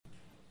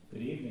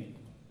Good evening.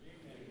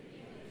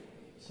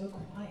 So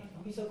quiet.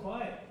 Don't be so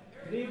quiet.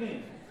 Good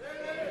evening.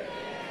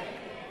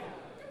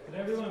 Could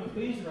everyone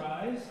please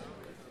rise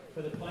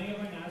for the playing of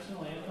our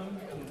national anthem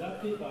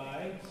conducted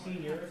by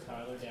Senior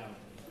Tyler Downing.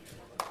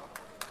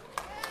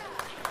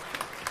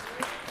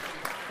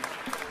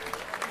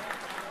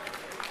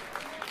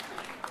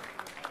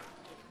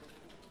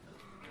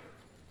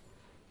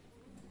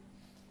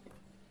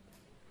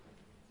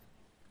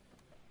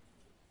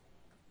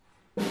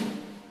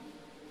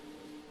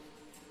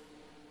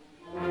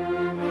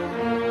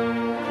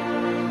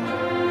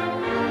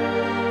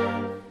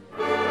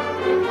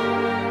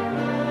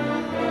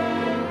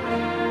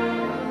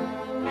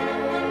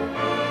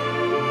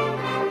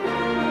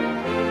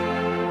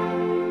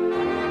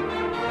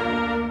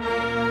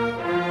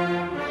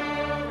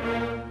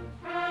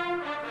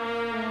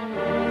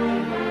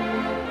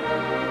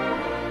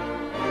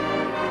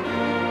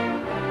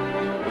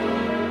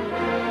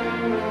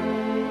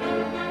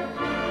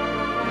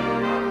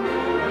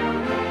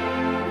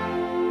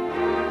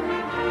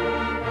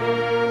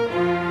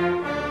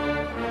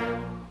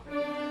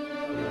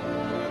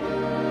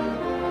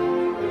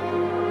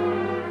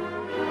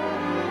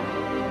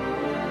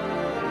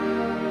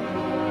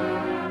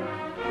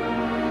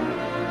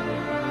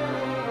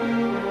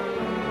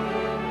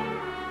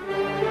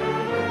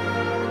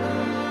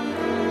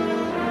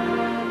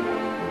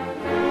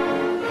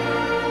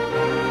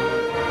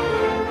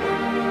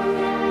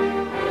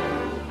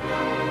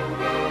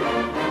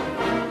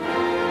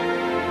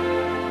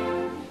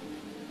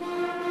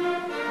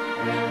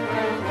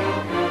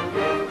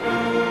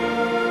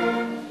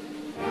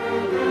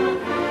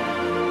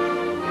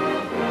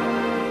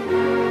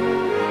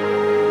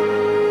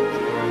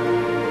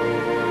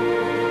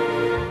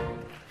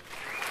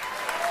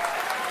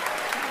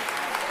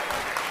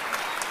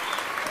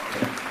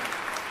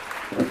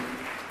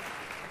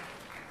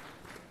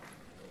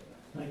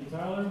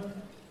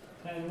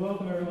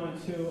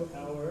 To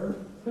our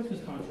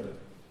Christmas concert.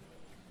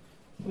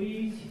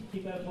 Please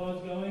keep that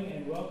applause going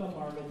and welcome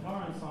our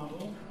guitar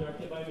ensemble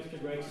directed by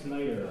Mr. Greg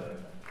Snyder.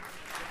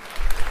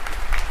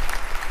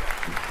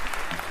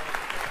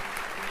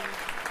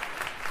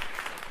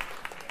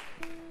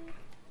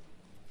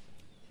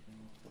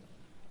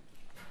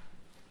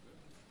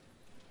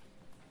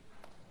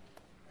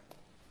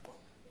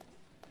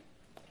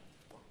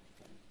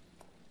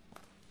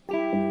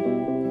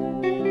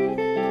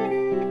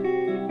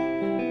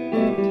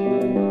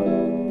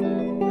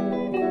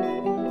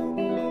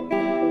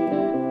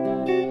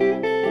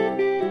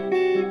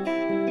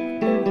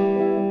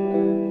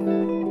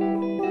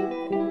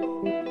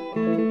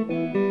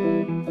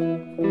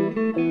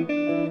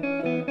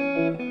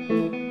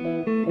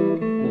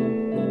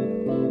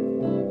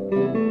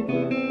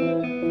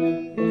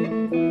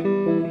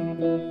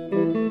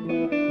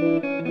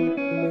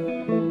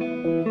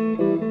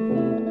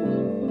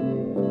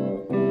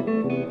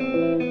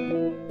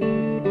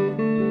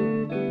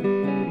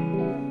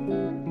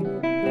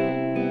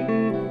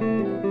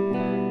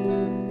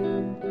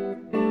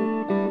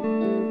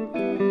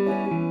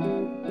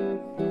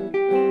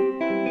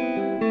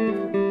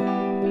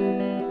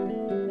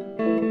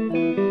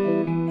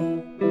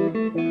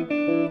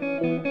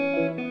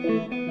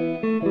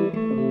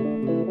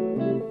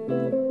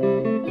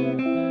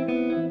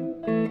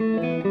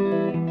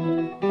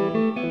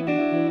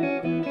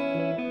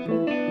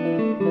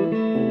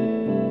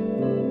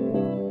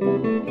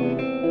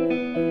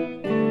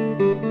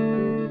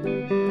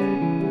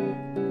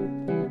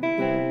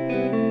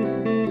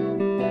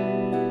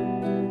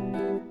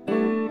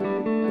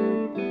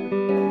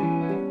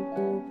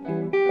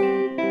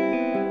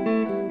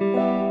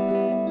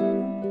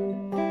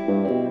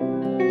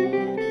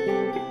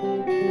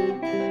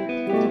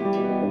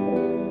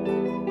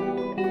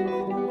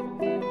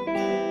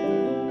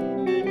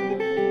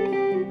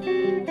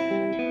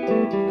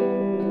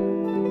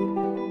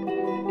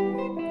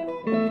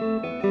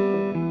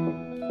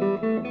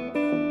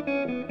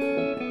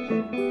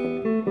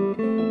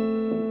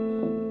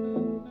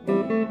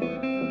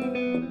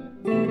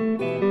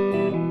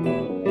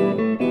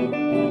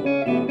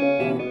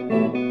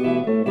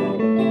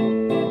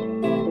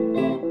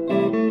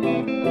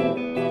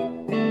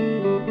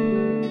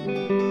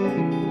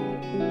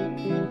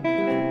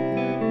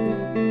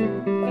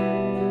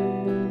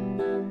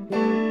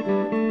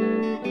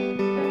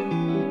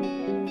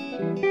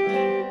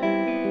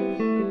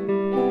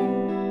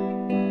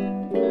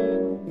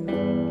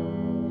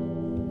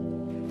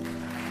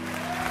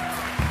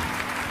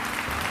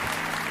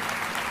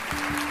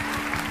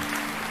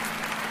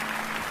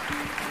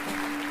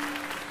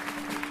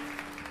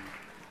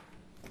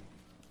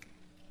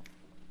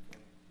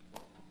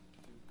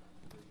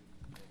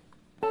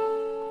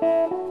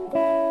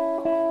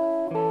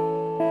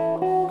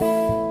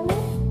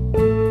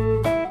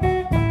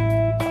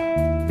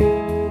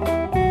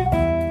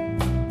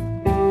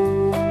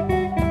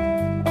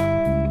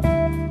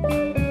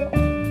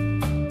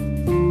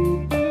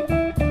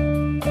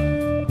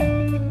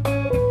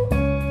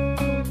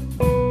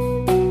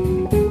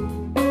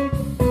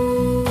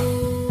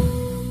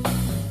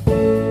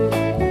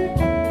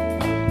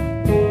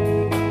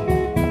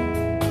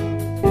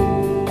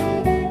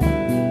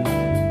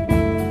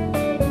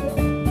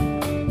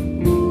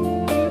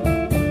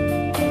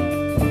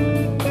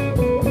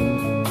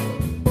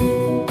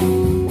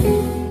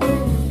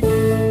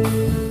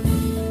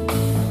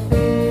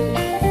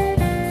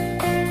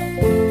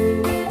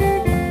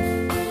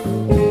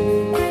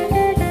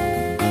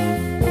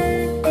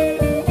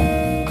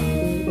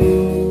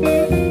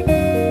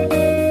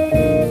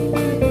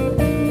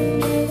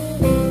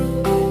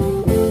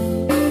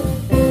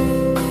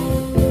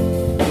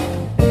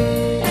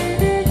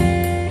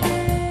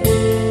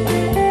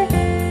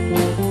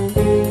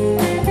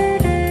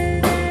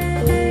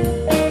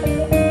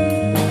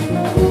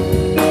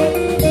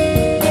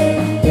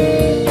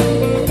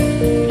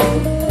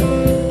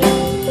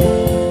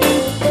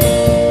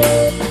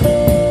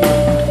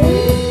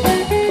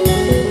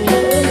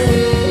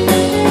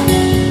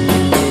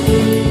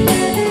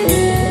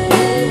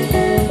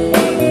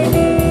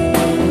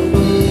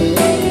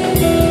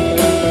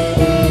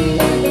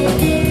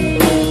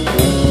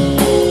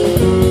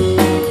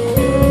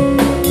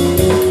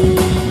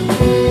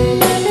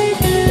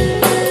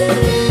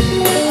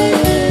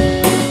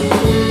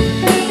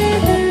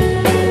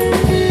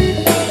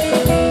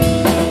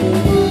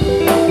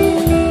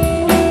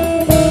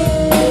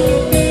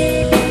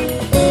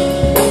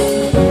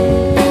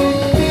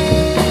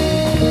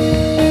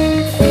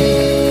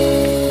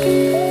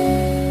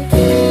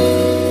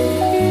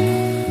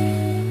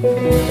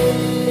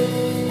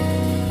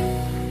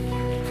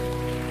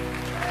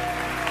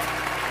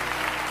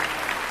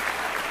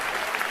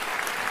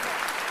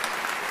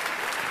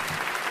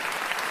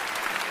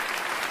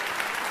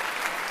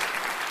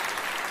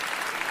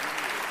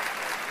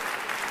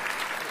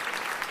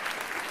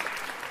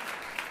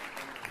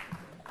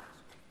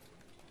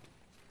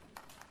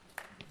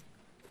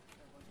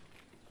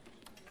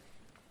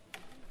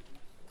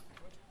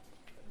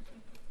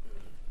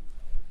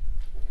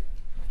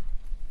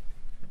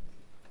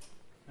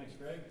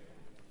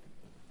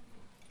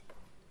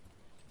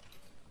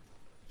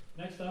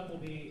 Next up will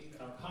be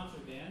our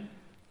concert band.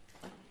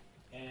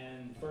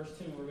 And the first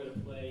tune we're going to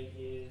play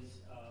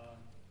is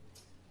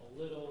a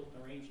little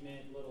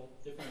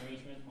different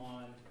arrangement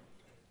on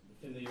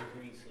the familiar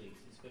Green Sleeves.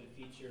 It's going to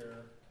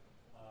feature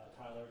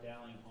Tyler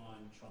Dowling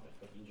on trumpet.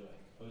 Hope you enjoy.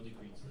 Ode to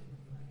Green Sleeve.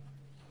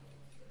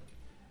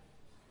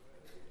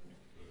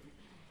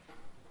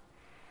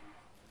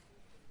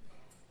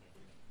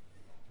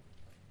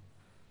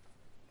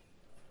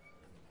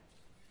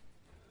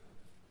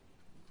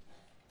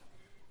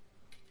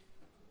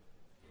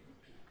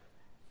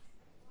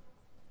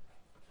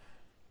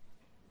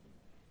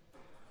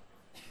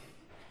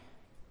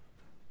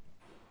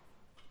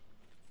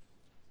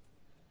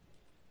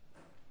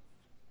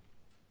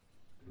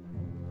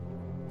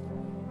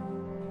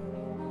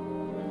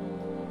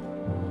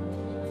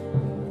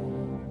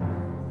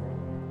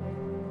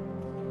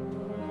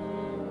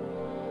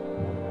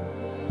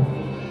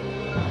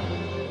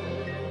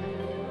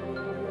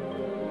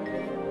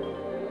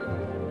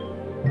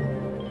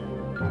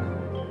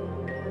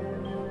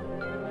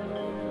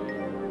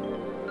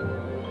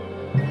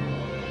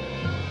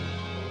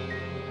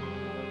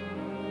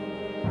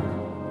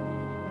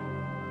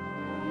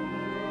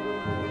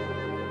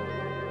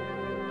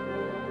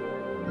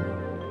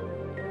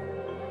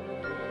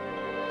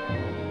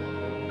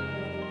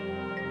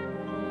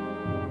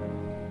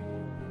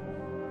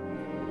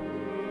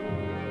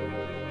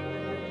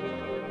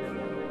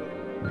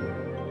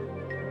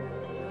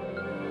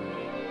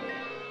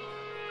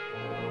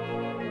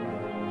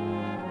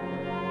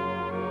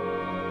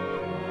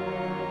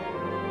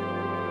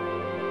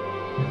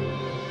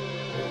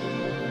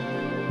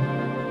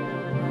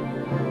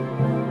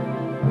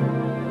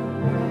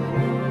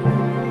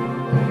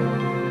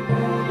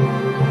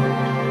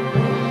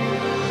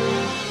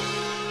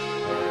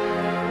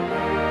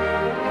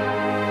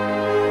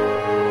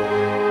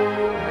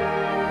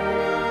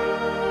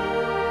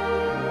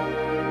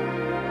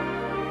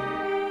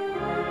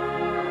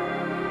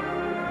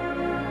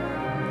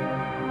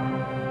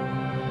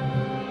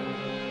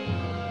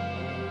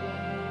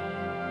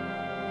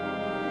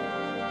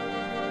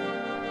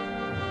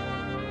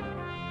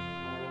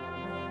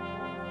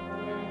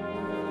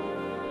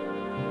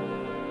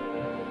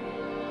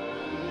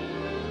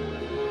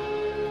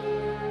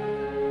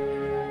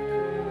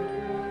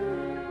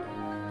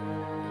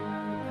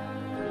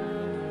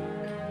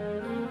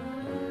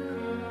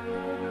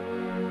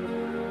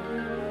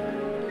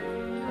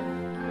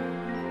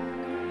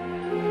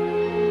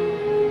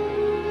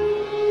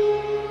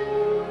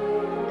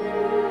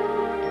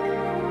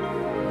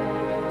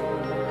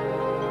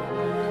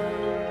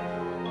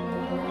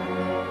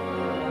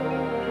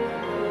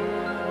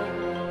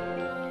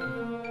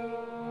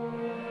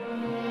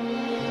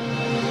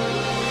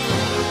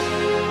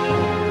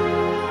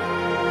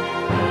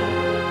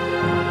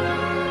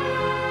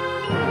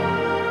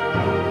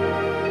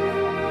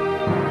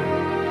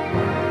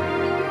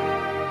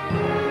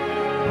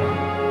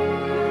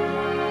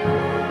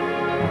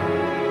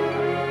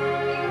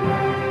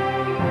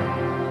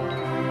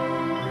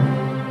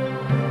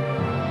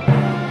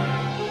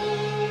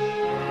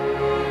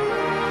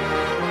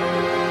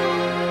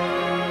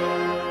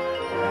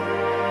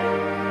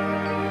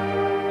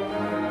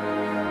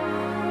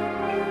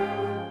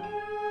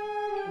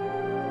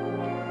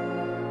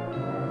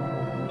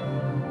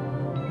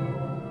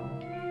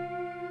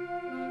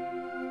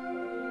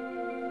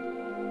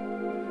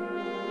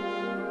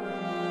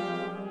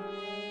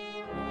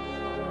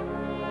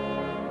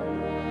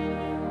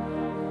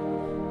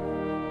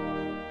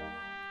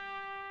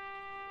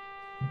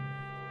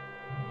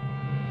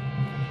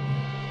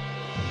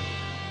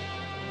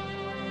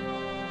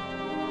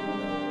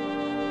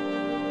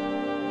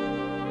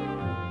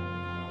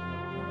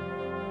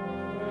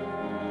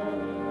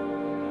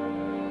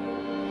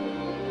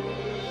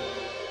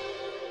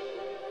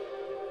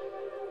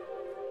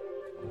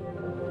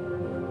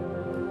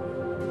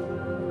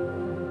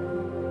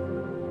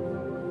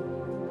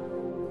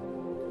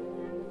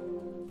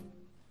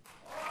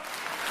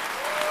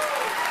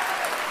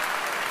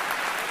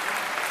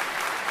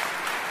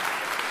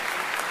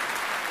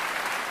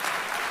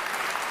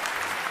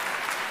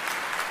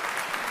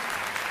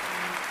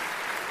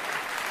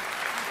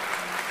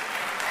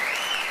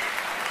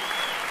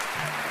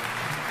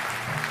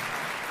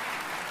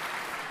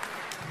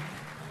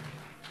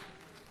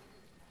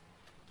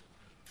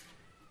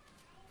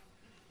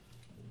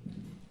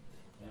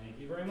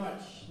 Very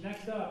much.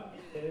 Next up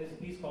is a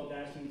piece called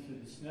Dashing Through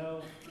the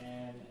Snow,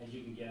 and as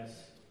you can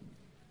guess,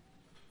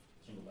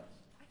 jingle bells.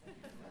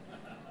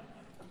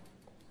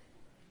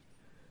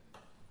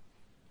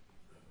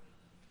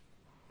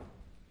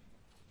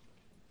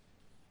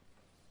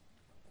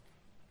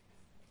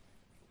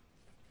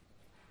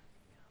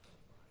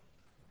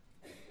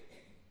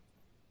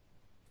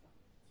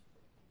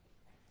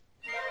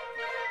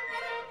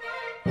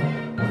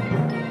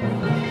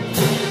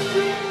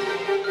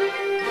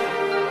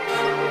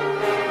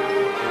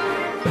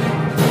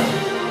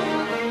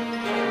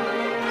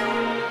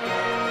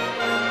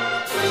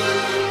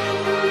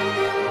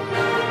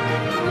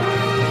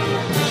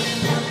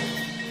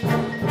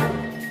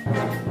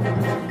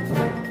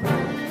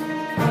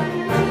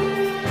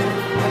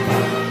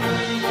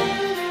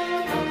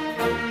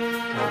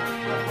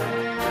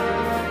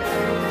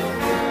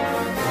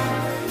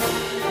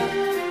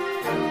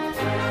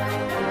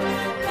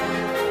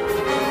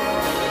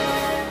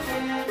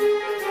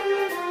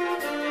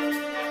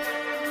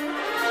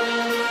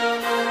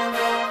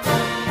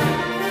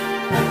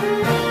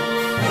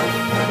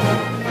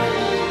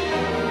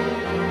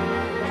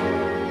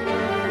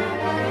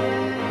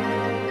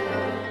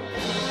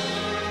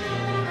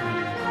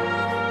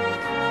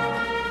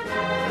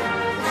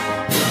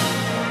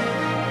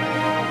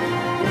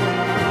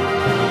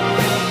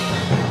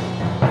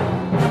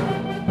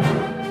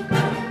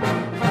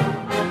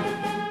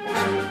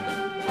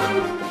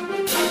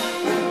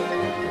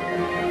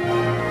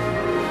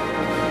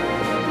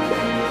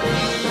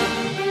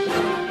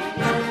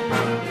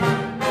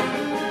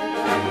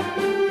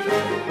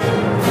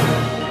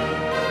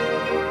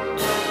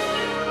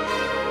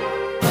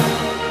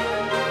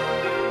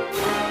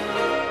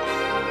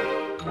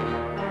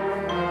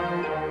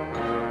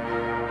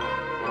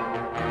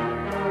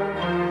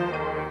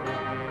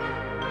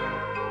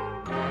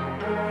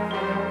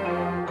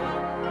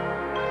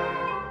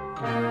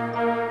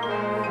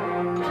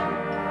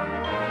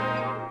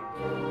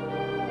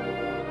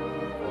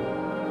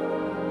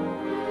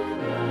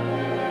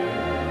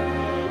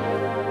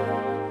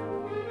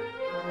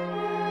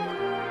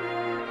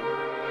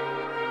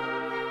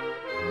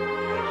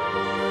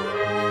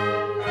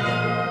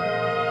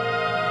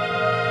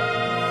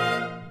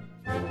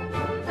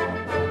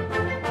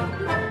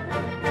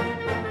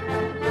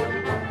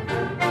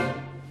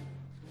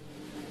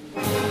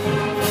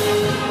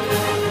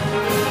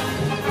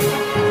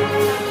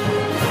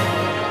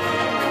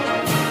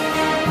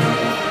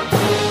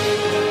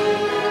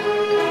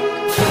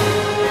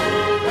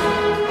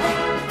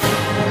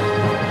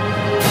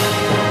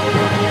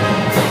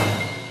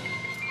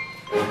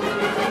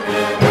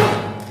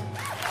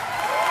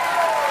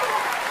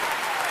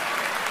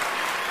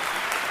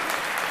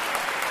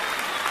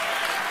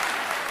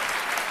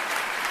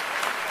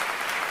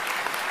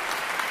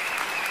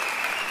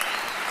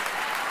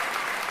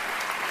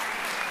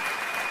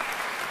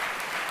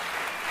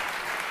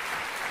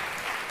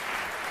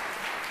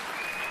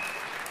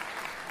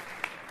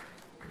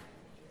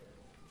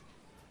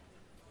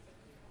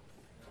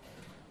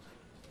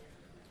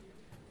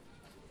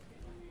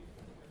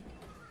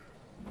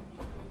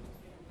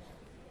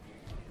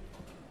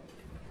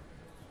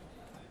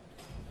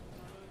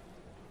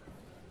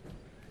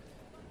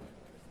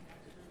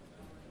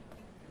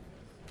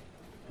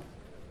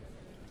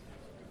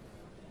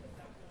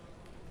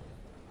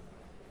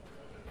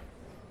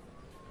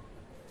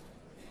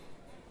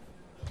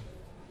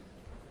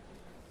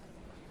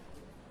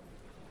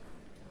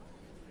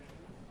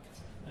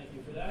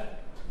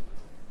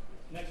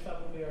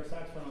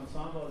 saxophone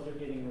ensemble as they're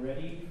getting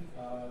ready.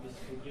 This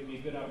will give me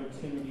a good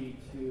opportunity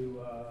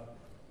to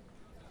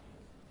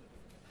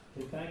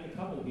thank a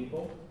couple of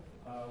people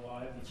while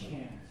I have the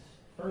chance.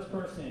 First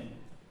person,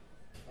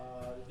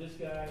 this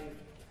guy,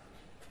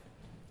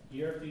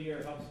 year after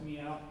year, helps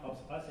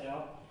us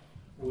out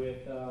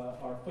with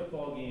our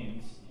football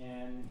games,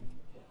 and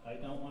I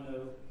don't want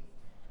to.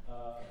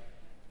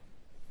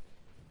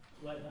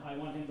 I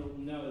want him to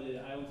know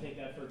that I don't take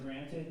that for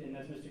granted, and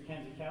that's Mr.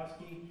 Ken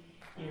Zukowski.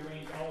 He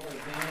arranged all of our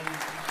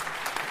bands.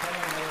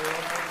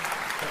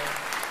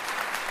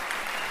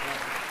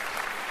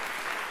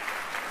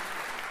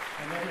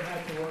 I never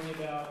had to worry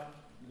about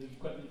the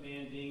equipment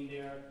man being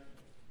there.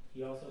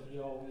 He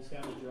always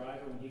found a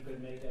driver when he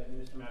couldn't make that.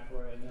 Mr.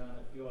 McElroy and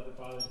a few other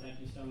fathers, thank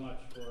you so much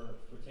for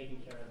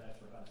taking care of that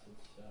for us.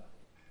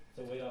 It's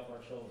a weight off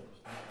our shoulders.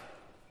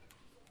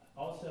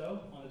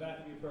 Also, on the back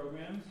of your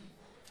programs,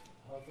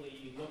 hopefully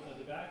you look at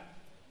the back,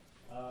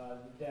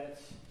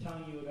 that's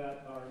telling you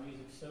about our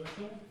music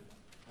social.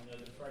 I know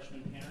the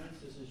freshman parents,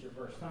 this is your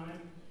first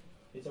time.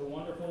 It's a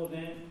wonderful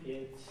event.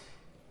 It's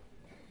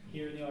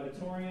here in the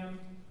auditorium.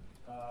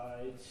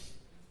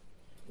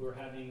 We're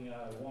having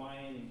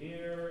wine and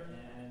beer,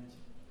 and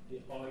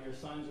all your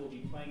sons will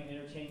be playing and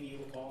entertaining you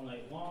all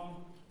night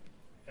long.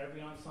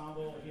 Every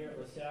ensemble here at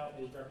LaSalle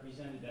is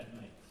represented that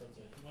night. So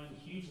it's one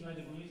huge night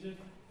of music.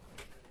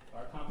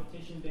 Our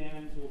competition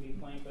bands will be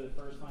playing for the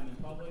first time in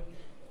public,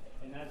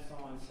 and that's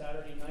on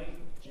Saturday night,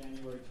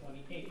 January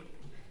 28th.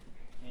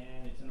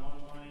 And it's an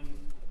online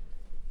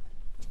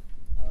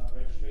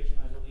registration,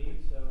 I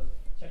believe. So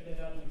check that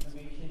out. The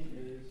information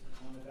is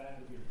on the back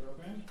of your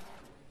program.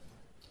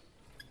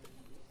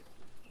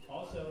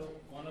 Also,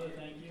 one other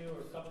thank you,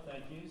 or a couple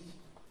thank yous,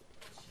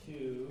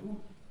 to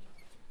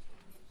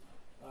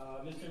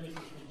Mr. and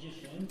Mrs.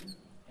 Magician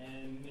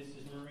and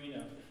Mrs.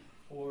 Marino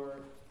for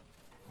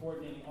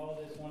coordinating all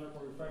this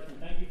wonderful refreshment.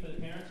 Thank you for the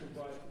parents who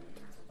brought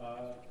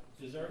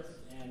desserts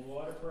and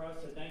water for us.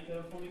 So thank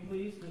them for me,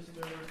 please,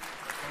 Mr. and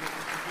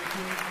Mrs.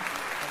 Magician.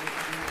 And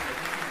Mrs. Marino,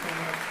 thank you so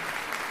much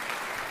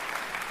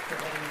for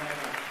heading that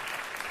up.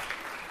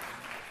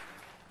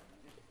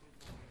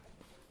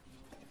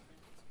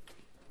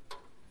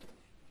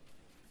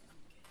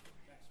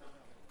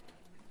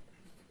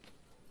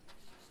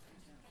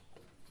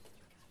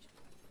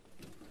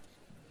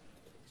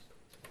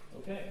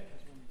 Okay,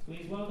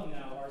 please welcome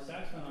now our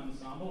saxophone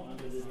ensemble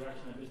under the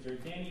direction of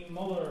Mr. Danny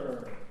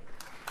Muller.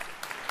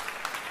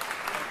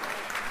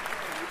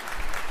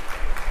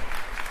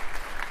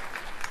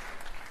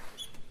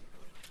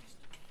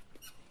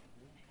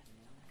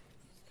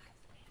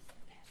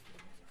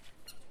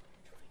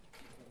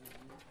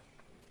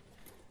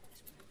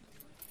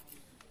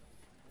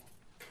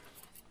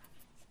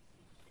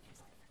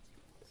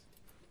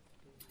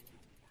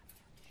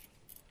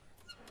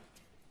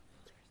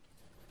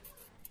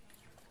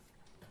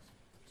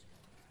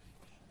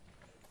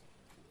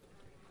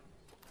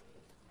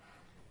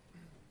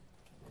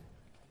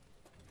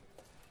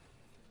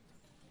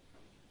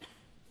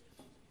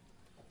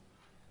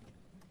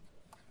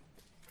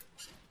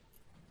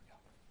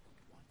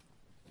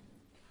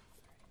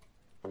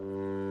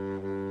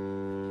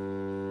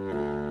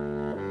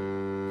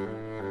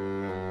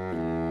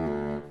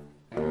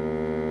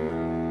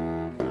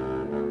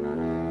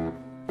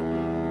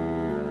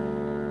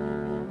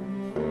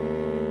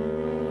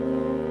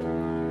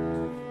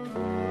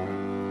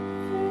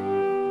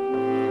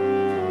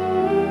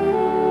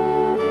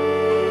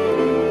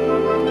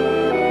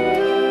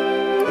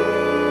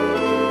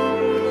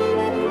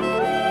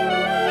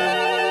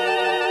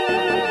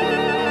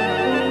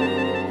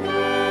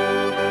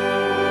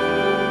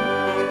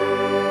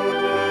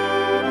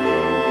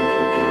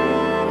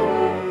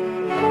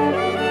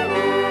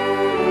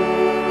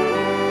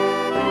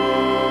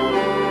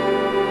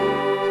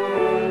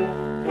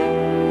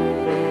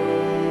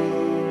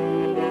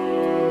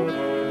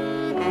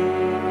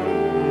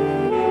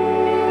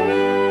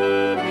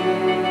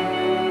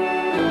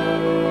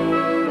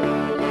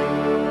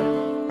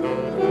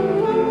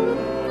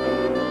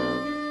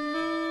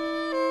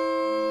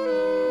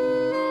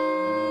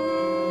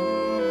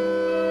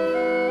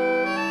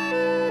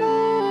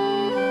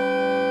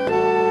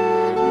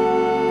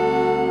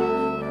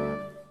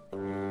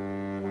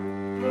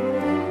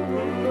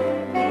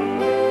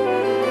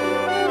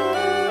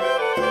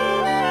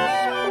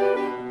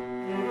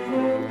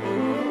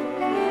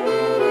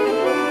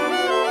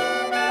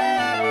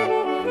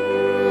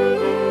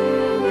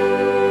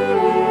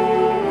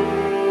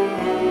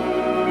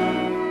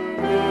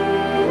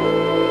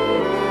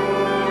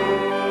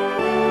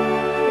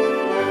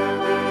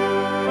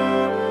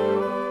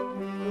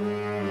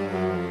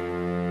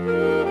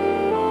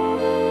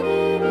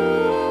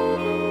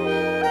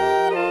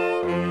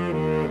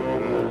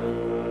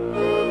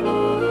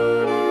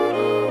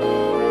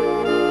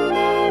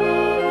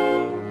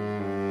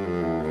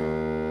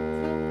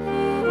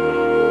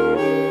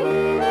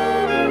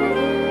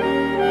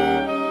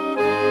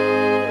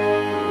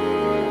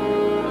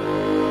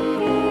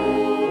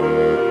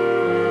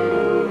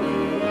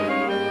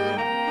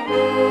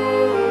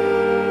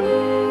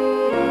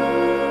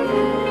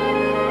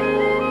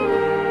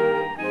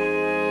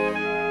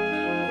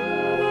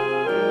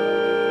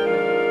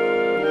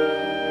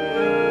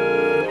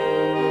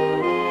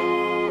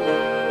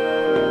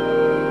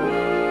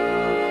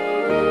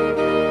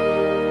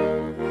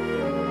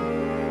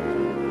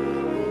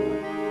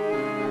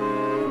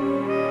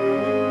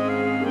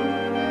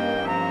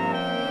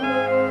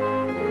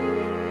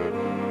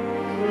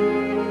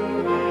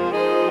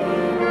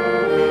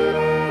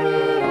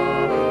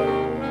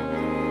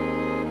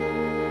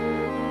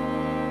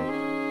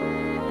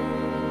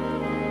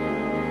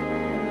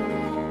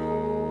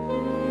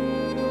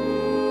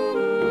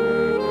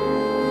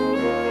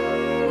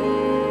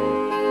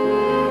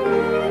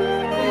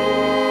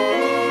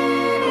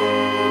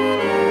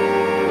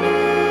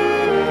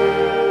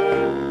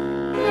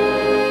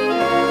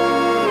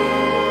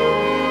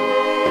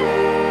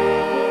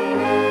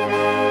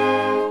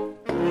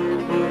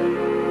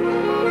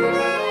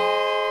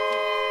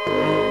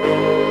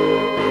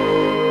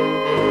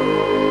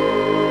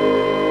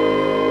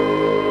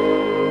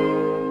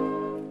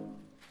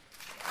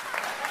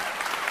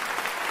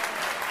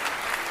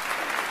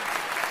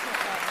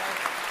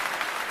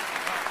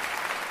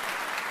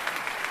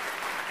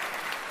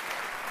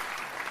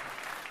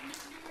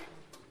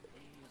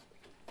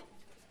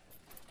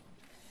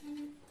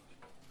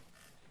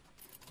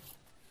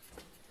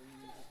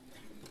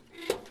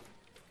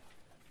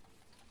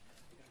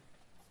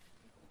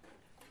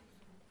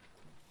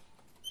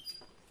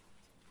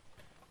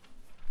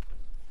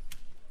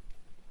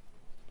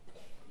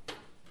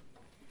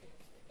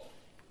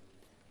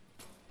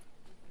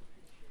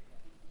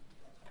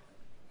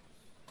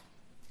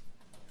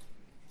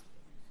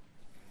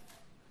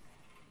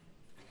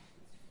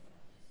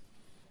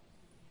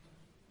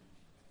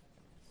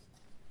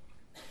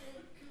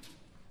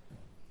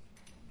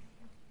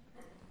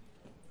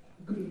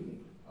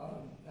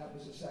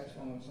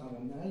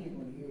 ensemble. Now you're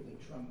going to hear the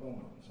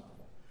trombone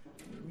ensemble.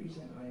 The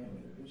reason I am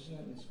introducing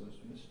them is because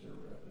Mr.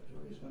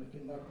 Vittori is going to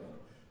conduct them.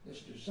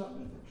 Mr.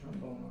 Sutton, the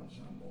trombone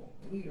ensemble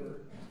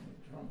leader and the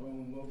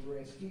trombone low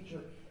brass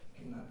teacher,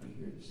 cannot be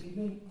here this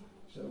evening,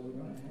 so we're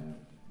going to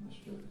have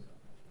Mr.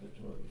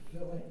 Vittori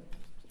fill in.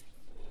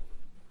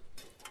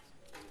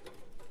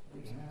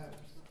 We have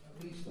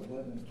at least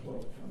 11,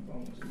 12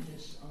 trombones in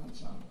this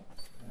ensemble,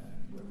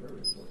 and we're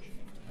very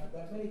fortunate to have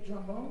that many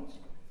trombones,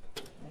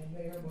 and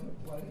they are going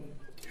to play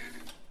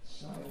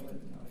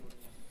Silent Night.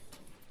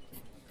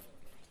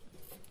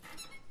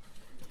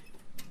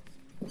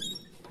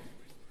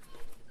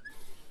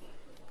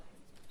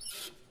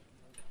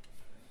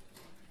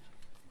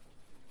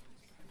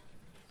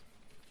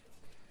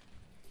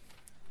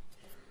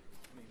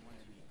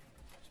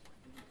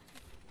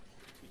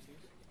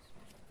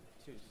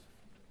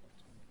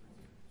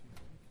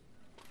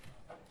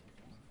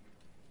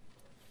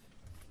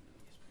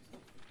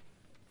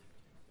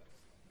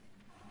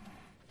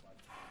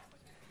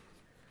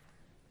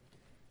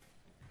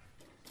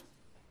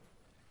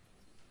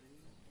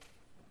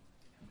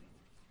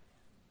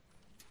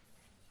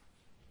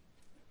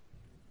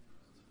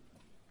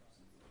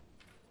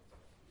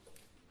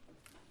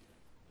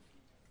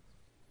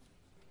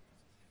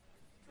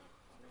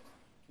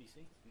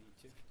 See? We need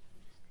two.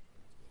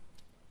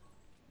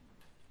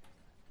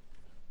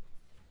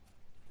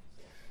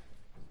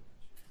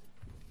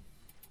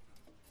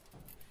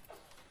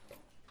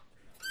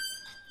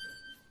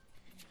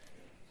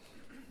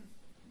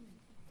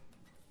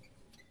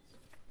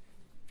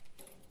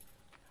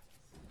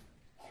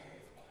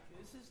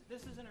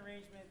 This is an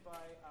arrangement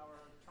by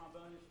our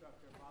trombone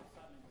instructor, Bob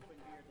Sutton, who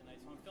couldn't be here tonight,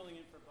 so I'm filling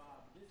in for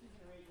Bob. This is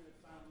an arrangement of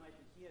Silent Night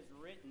that he has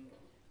written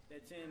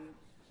that's in,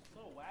 it's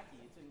a little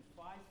wacky, it's in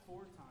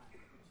 5/4 time,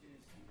 which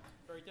is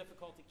very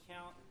difficult to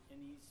count,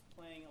 and he's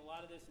playing a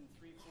lot of this in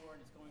 3/4,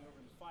 and it's going over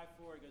into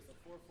 5/4, it goes to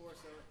 4/4,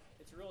 so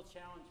it's a real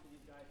challenge for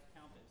these guys to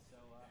count this. So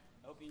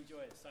I hope you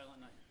enjoy it.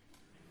 Silent Night.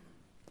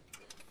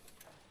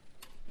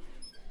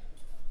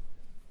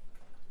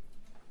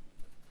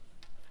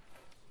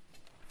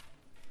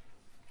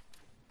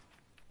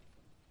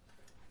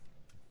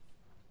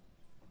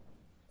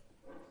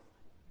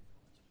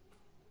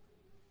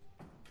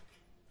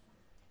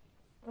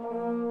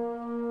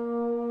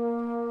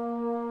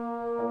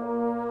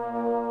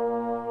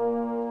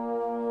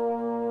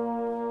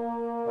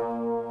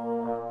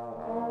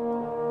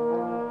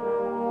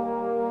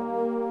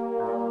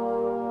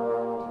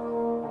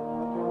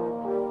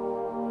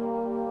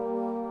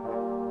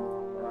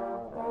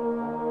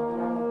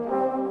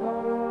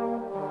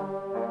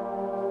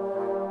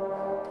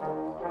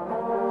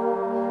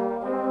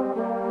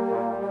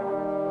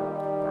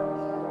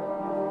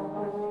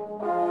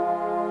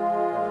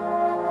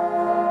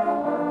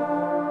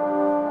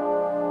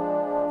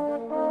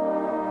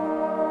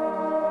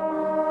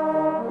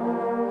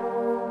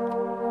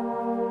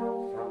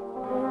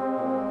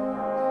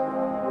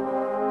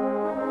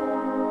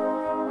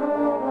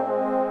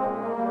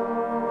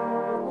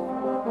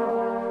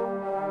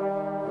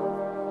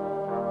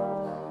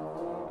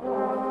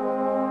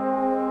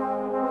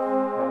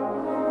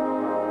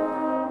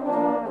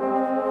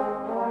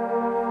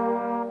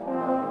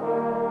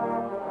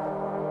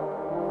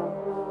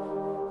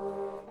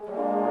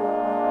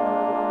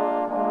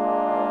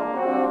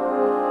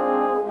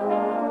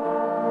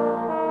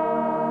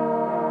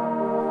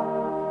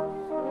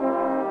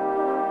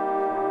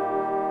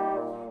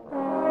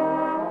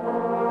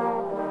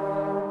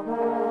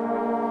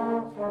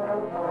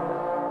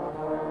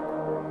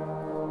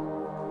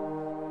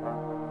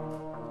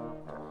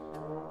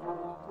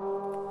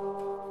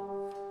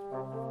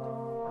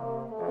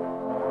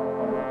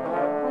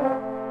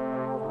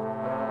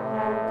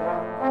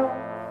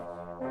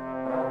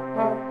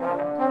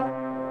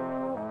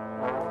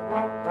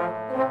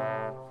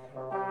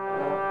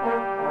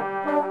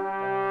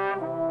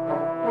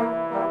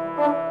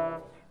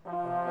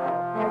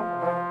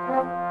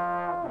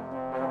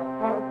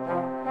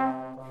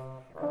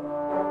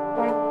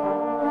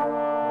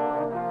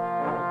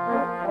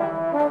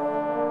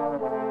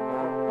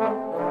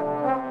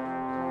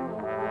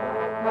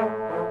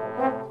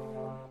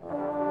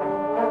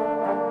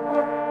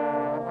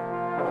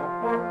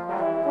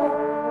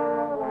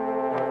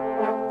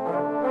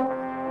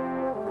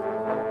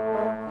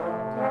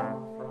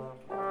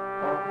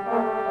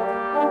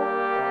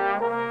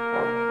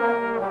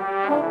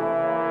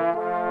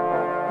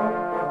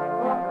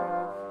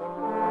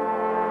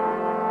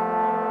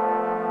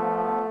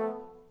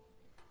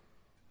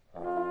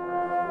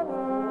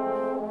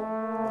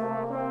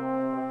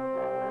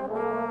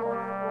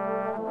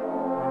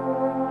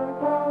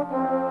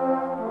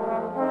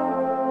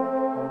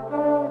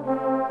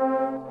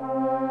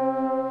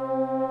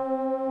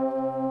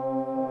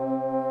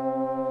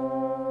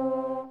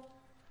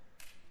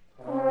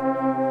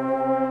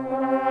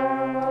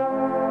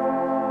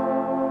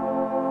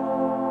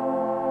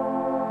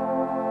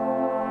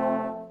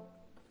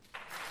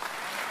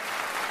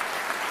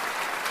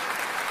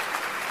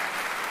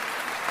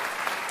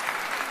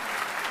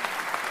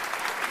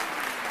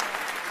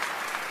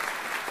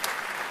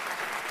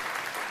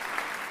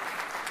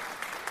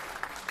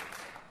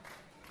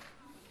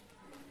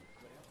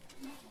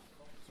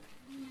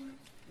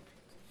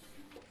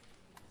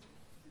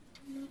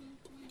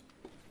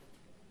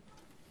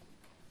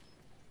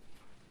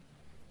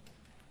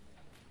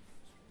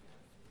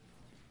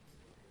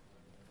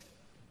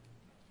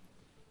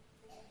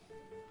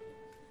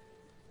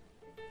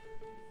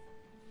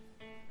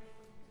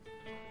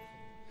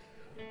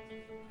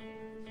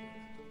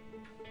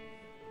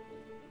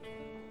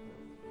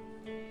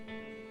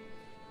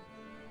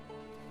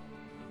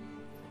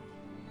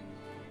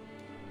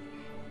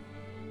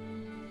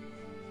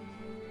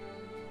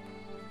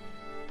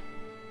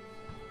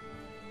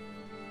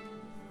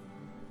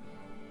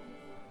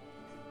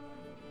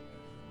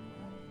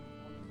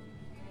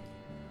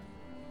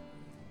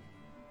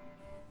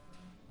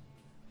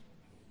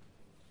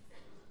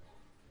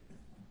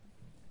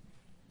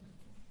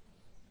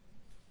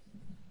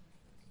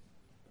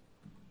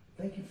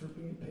 thank you for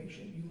being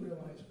patient. You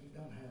realize we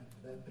don't have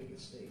that big a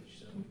stage,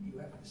 so you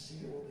have to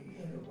see all the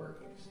inner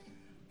workings.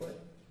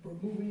 But we're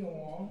moving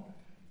along.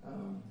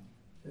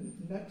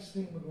 The next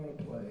thing we're going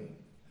to play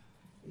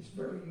is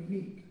very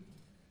unique.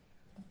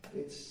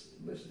 It's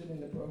listed in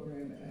the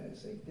program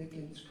as a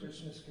Dickens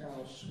Christmas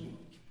Carol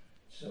suite.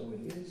 So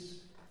it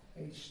is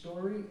a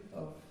story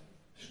of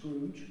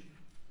Scrooge,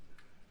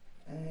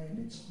 and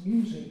it's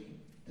music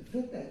to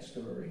fit that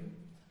story,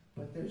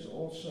 but there's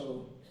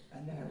also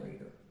a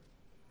narrator.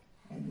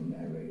 And the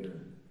narrator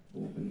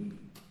will be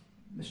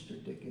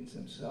Mr. Dickens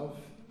himself,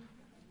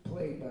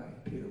 played by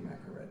Peter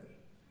Maccaretti.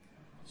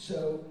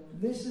 So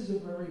this is a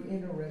very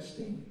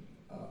interesting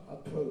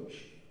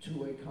approach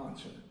to a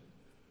concert.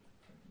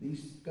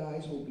 These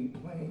guys will be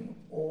playing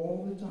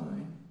all the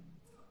time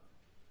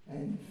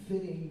and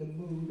fitting the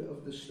mood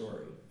of the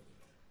story.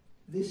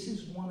 This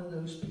is one of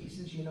those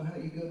pieces, you know how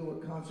you go to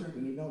a concert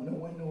and you don't know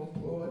when to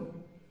applaud?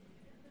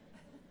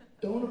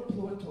 Don't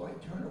applaud till I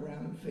turn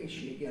around and face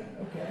you again,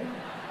 okay?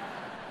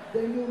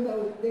 Then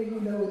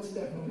you'll know it's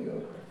definitely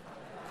over.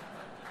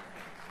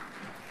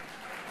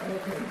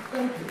 Okay,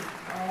 thank you.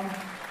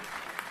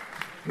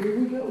 Here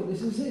we go.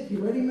 This is it. You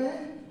ready,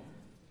 man?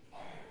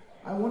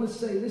 I want to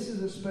say this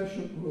is a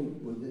special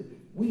group.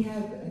 We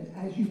have, and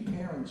as you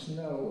parents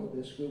know of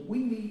this group, we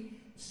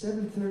meet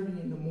 7:30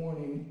 in the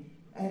morning,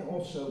 and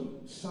also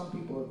some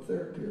people at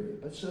third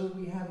period. But so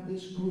we have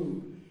this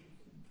group.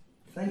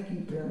 Thank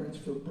you, parents,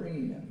 for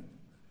bringing them.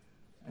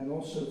 And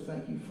also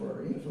thank you for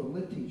our info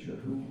lit teacher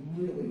who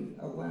really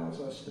allows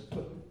us to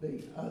put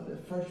the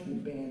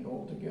freshman band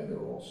all together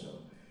also.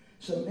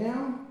 So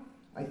now,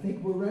 I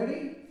think we're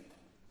ready.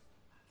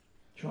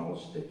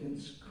 Charles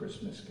Dickens'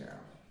 Christmas Carol.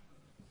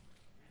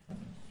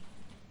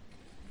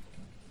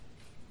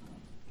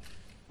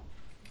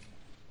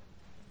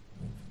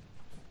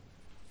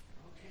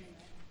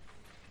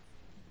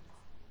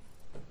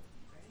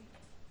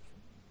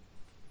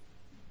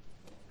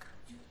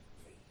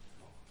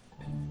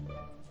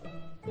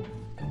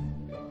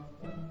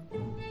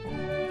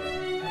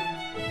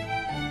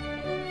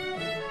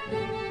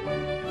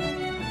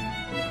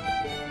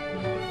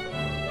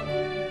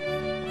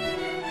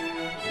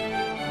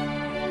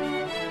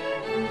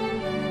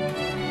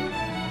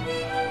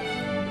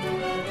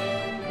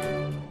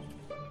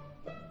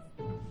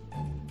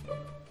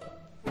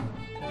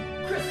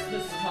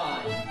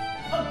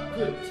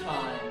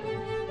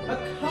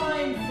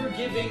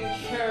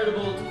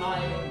 Charitable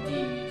time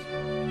indeed.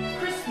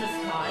 Christmas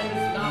time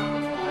is not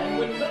the time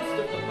when most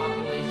of the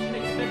population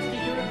expects to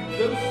hear a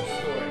ghost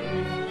story.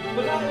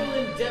 But I will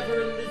endeavor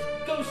in this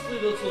ghostly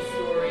little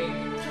story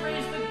to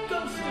raise the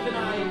ghost of an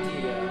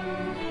idea,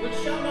 which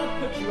shall not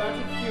put you out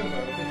of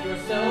humor with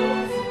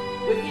yourselves,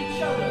 with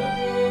each other,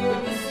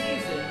 with the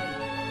season,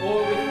 or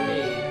with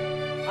me.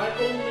 I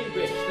only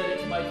wish that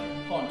it might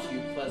haunt you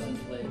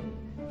pleasantly.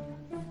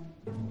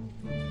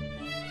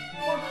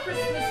 For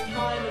Christmas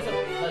time is a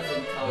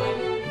pleasant time,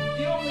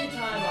 the only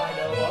time I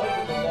know of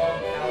in the long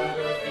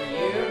calendar of the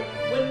year,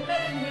 when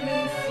men and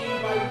women seem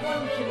by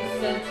one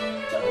consent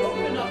to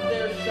open up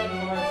their shut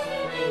hearts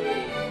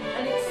freely,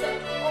 and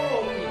accept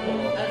all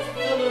people as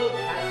fellow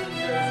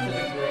passengers to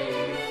the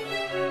grave.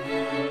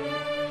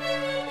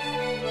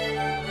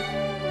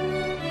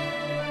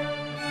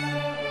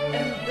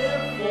 And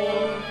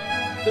therefore,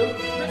 though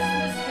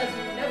Christmas has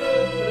never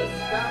put a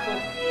scrap of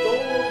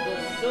gold or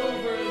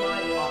silver in my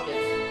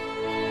pocket,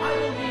 I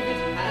believe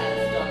it has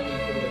done me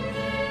good,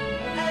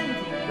 and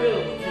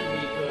will do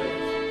me good.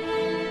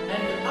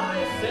 And I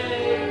say,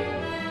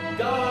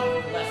 God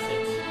bless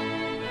it.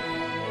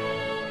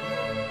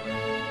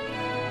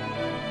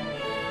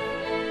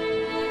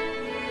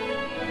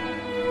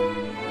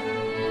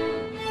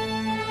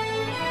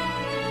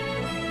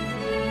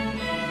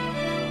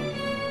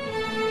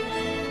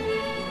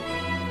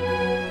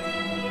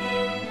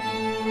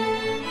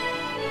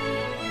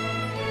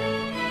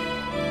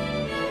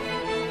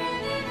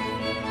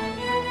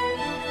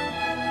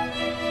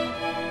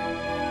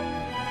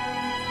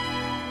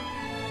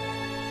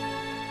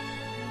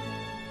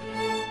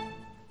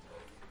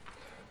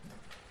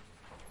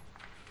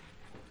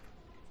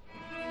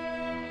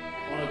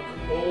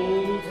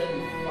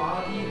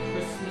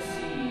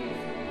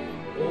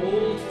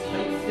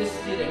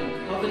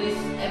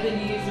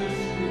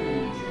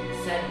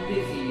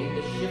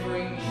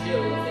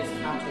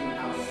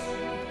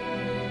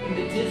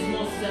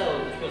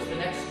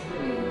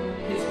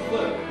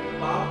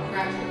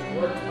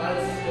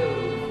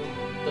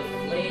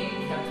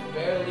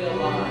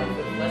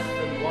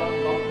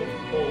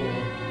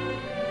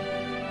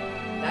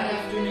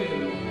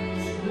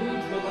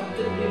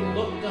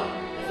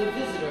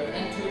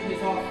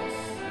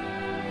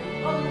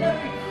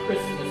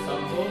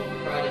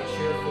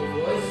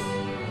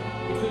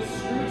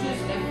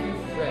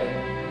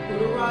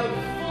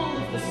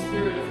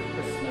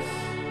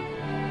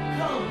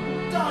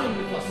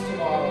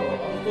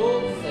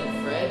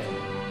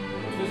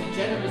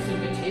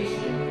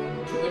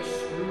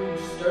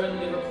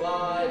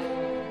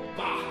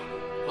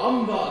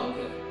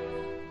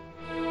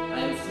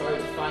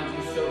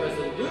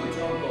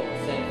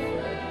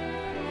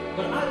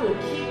 but I will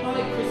keep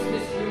my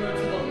Christmas humor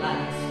to the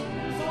last.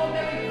 So a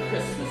Merry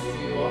Christmas to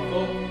you,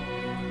 Uncle.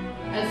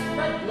 As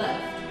Fred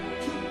left,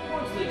 two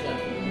portly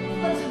gentlemen,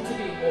 pleasant to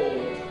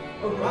behold,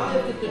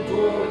 arrived at the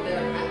door with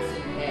their hats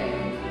in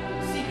hand,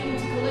 seeking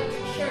to collect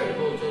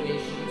charitable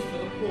donations for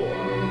the poor.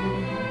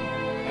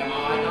 Am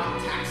I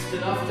not taxed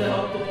enough to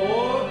help the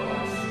poor?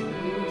 Asked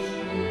Scrooge.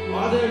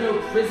 Are there no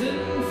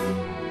prisons?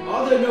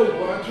 Are there no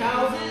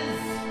workhouses?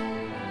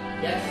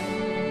 Yes,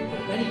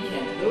 but many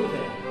can't go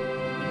there,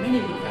 and many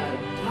would rather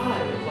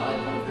die, replied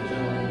one of the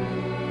gentlemen.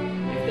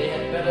 If they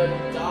had better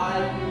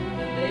die,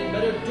 then they had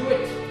better do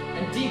it,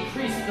 and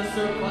decrease the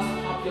surplus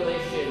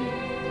population.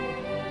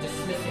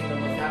 Dismissing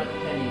them without a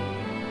penny,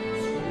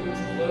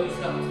 Scrooge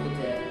closed up for the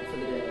day,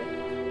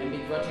 and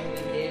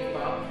begrudgingly gave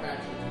Bob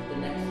Cratchit the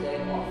next day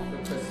off for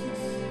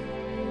Christmas,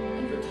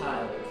 and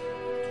retired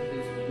to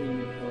his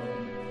gloomy home.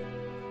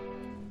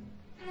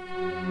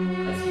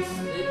 As he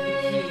slid the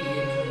key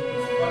into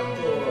his front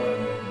door,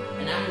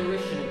 an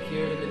apparition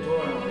appeared in the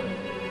doorknob.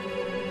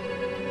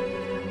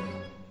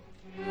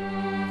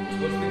 It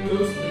was the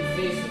ghostly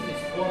face of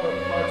his former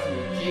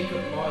partner,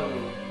 Jacob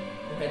Marley,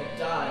 who had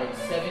died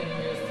 7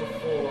 years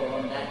before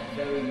on that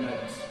very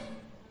night.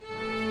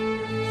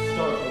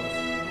 Startled,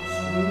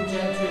 Scrooge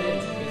entered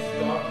into his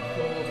dark,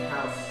 cold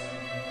house,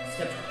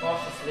 stepped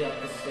cautiously up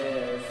the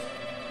stairs,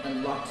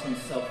 and locked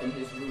himself in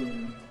his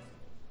room.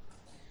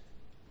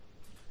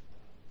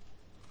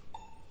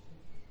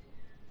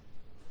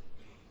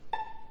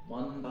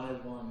 One by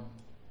one,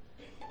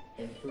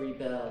 every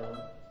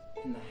bell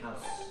in the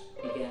house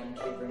began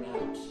to ring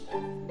out,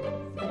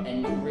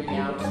 and ring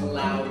out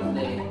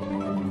loudly.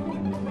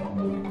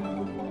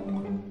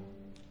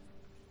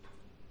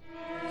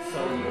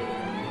 Suddenly,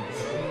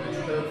 Scrooge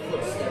heard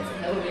footsteps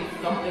heavily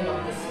thumping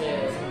up the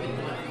stairs with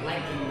a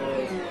clanking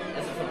noise,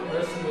 as if a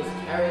person was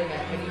carrying a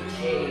heavy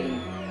chain.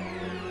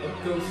 A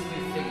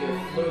ghostly figure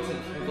floated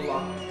through the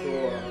locked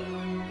door.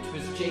 It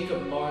was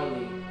Jacob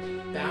Marley,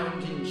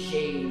 bound in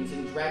chains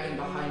and dragging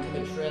behind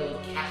him a trail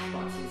of cash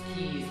boxes,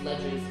 keys,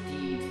 ledgers,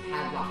 deeds,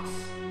 padlocks,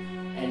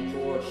 and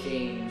more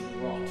chains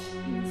wrought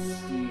in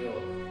steel.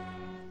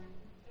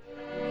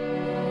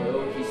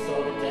 Though he saw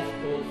the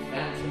death-cold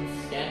phantom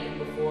standing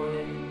before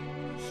him,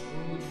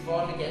 Scrooge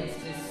fought against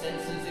his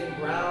senses and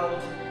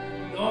growled,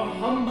 "You're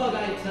humbug,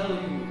 I tell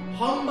you!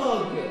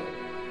 Humbug!"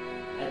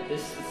 At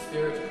this the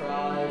spirit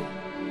cried,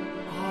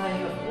 "I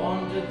have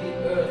wandered the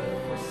earth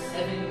for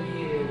 7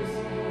 years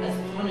as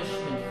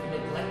punishment for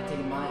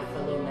neglecting my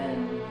fellow men.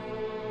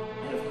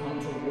 I have come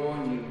to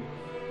warn you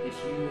that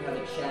you have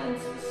a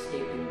chance of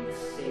escaping the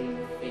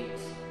same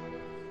fate.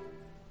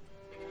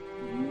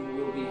 You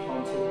will be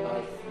haunted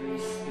by 3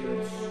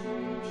 spirits,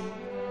 Scrooge.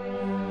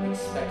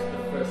 Expect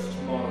the first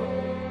tomorrow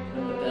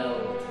when the bell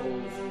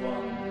tolls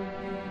 1.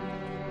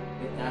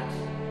 With that,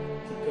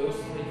 the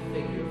ghostly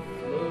figure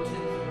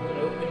floated through an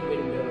open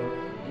window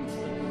into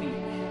the bleak,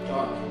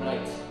 dark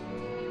night.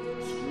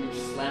 Scrooge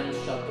slammed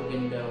shut the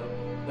window,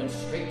 went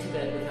straight to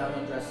bed without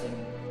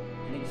undressing,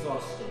 and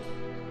exhausted,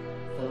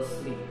 fell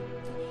asleep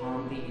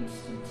upon the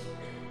instant.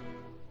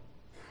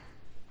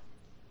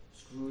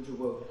 Scrooge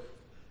awoke.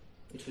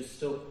 It was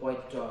still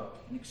quite dark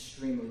and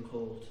extremely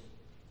cold.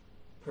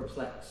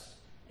 Perplexed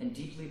and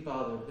deeply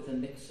bothered with a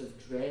mix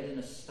of dread and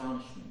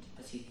astonishment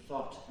as he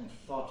thought and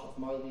thought of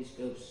Marley's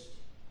ghost,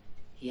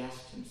 he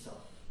asked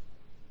himself,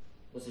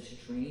 was it a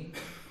dream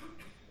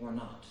or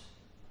not?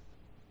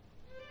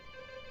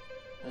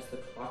 As the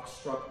clock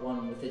struck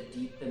 1 with a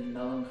deep and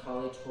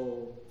melancholy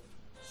toll,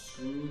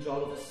 Scrooge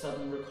all of a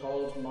sudden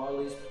recalled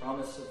Marley's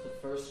promise of the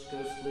first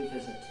ghostly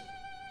visit.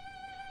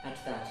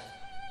 At that,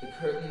 the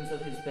curtains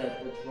of his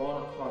bed were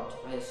drawn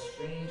apart by a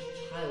strange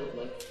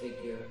childlike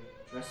figure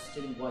dressed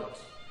in white,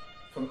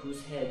 from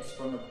whose head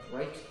sprung a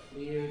bright,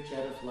 clear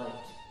jet of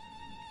light.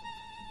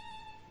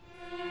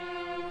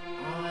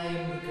 "I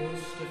am the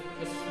ghost of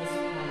Christmas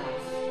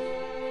past."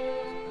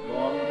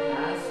 "Long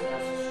past?"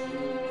 asked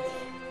Scrooge.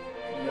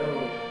 "No,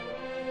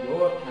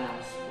 your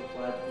past,"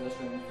 replied the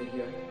glittering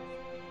figure.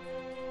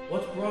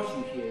 "What brought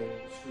you here?"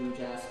 Scrooge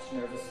asked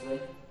nervously.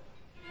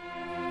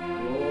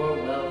 "Your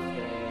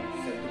welfare,"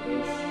 said the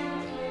ghost.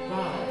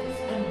 "Rise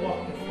and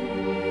walk with me."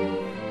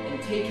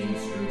 And taking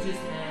Scrooge's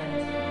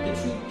hand, the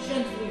two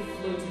gently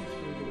floated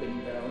through the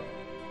window.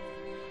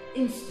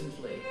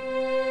 Instantly,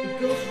 the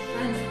ghost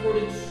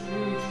transported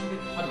Scrooge to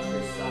the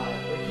countryside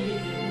where he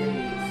had been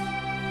raised.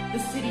 The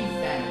city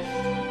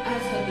vanished,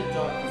 as had the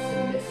darkness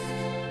and mist.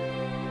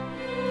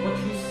 "What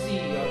you see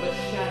are but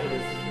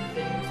shadows of the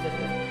things that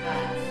have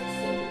passed,"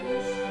 said the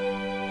ghost.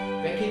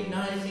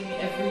 Recognizing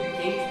every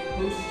gate,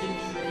 post, and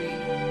tree,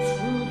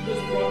 Scrooge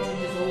was brought to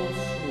his old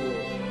school,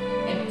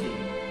 empty,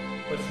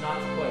 but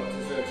not quite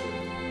deserted.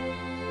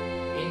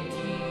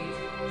 Indeed,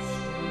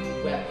 Scrooge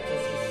wept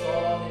as he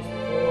saw his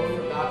poor,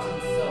 forgotten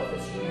self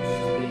as he used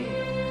to be,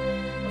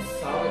 a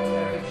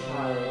solitary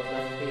child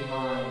left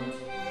behind.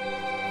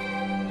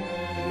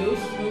 The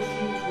ghost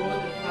motioned toward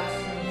the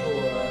classroom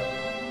door.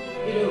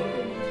 It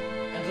opened,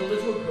 and a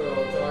little girl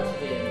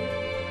darted in.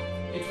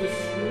 It was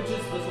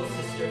Scrooge's little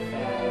sister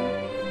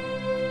Fanny.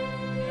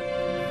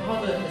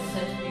 Father has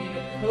sent me in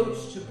a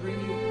coach to bring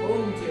you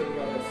home, dear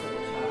brother, said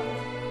the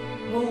child.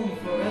 Home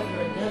forever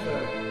and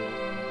ever.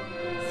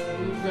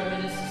 Scrooge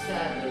reminisced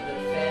sadly that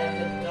Fan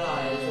had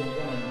died as a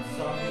woman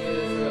some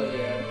years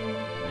earlier,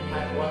 and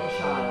had one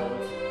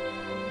child,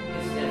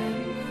 his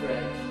nephew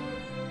Fred.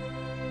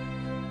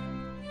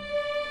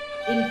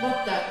 In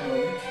but that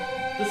moment,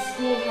 the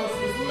schoolhouse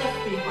was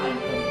left behind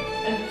them,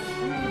 and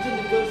Scrooge and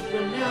the ghost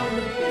were now in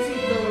the busy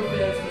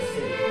thoroughfares of the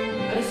city,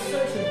 at a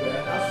certain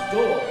warehouse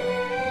door.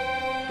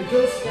 The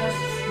ghost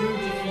asked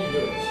Scrooge if he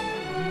knew it.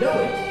 Know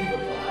it, he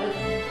replied.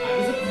 I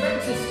was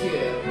apprenticed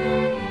here.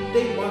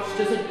 They watched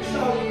as a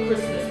jolly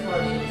Christmas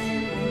party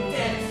ensued,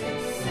 dancing,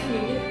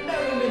 singing, and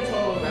merriment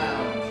all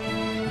around.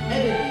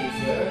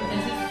 Ebenezer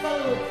and his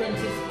fellow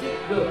apprentice Dick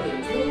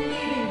Wilkins were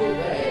leading the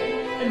way,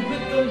 and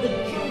with them the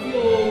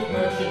jovial old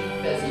merchant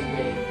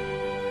Fezziwig.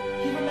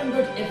 He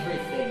remembered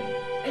everything,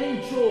 and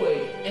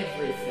enjoyed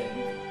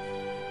everything.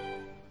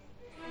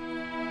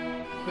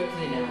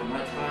 Quickly now,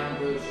 my time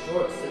grows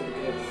short, said the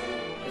ghost,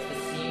 as the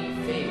scene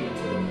faded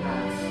to the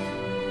past.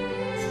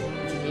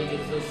 Scrooge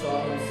immediately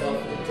saw himself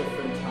at a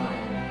different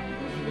time,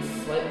 when he was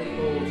slightly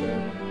older.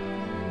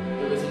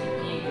 There was an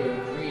eager,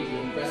 greedy,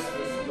 and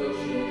restless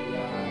motion in the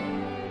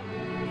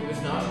eye. He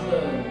was not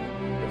alone,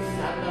 but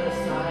sat by the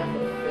side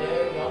of a fair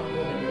young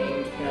woman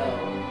named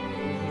Belle,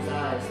 in whose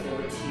eyes there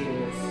were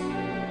tears.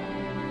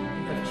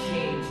 You have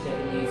changed,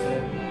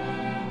 Ebenezer.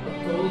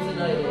 A golden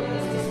idol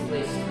has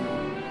displaced me.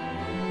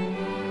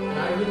 And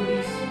I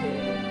release him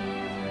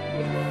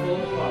with a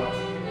full heart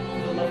for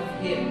the love of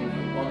him who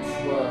once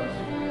were,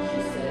 she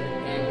said,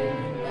 handing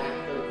him back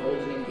her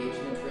golden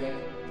engagement ring.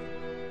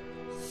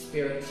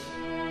 Spirit,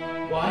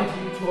 why do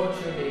you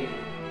torture me?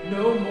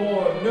 No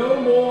more, no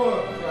more,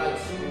 cried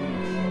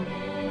Scrooge.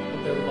 But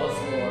there was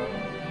more.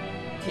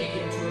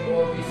 Taken to a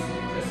more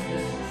recent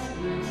Christmas,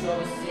 Scrooge saw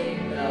the same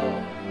Belle,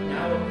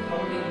 now a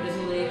comely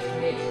middle-aged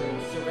matron,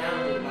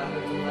 surrounded by her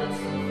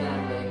delightsome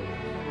family.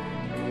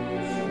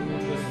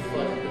 Scrooge was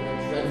flooded with a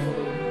dreadful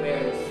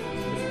awareness that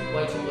he was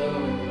quite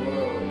alone in the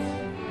world.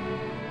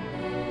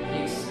 He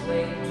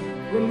exclaimed,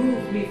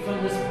 "Remove me from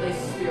this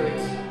place,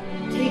 spirit!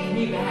 Take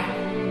me back!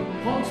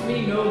 Haunt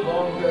me no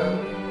longer!"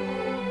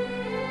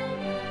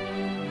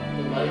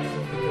 The light of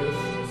the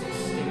ghost was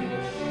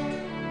extinguished.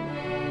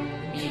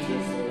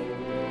 Immediately,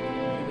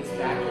 he was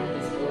back in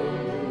his own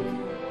room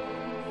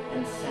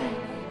and sank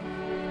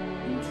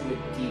into a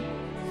deep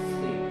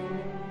sleep.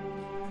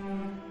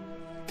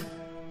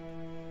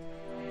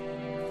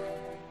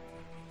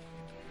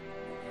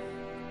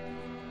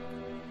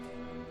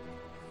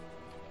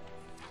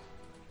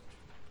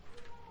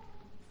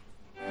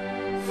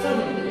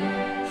 Suddenly,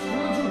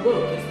 Scrooge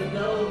awoke as the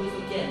bell was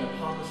again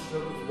upon the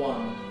stroke of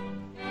one.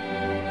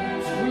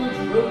 Scrooge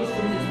rose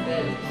from his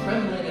bed,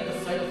 trembling at the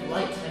sight of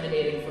light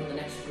emanating from the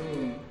next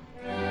room.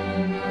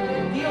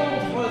 The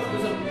old hearth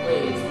was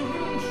ablaze, the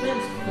room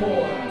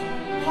transformed.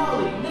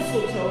 Holly,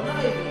 mistletoe, and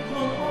ivy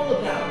hung all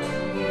about.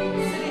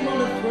 Sitting on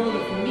a throne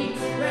of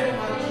meats,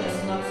 red-hot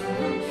chestnuts,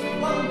 fruits,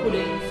 plum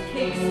puddings,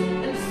 cakes,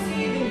 and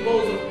seething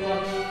bowls of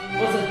punch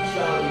was a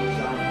jolly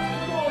giant,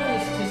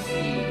 glorious to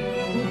see,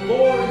 who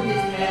bore in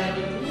his hand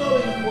a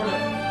glowing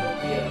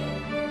cornucopia.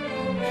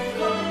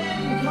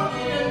 Come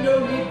in and know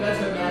me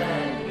better,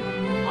 man.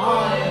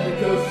 I am the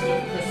ghost of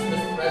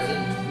Christmas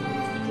present,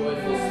 who's the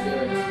joyful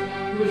spirit,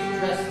 who is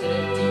dressed in a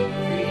deep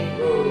green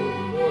robe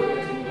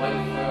bordered in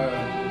white fur.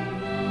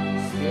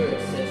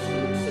 Spirit, said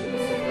Scrooge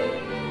submissively,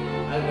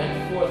 I went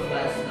forth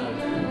last night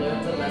and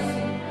learned a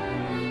lesson.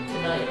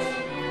 Tonight,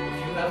 if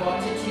you have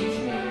aught to teach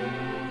me,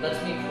 let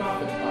me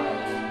profit by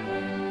it.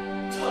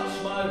 Touch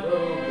my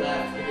robe,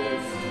 laughed the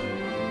ghost.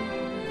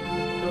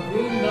 The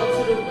room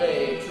melted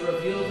away to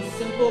reveal the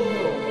simple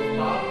home of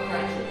Bob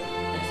Cratchit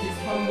and his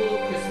humble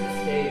Christmas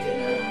Day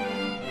dinner.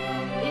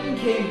 In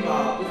came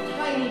Bob with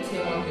Tiny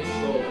Tim on his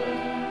shoulder.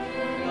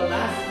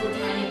 Alas for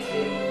Tiny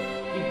Tim,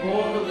 he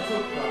bore a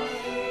little crutch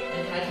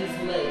and had his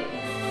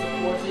legs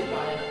supported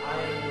by an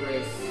iron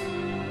brace.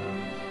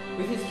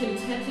 With his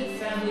contented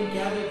family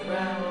gathered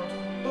round,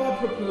 Bob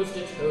proposed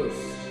a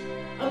toast.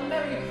 A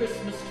Merry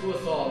Christmas to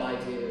us all, my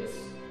dears.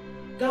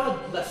 God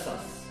bless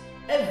us,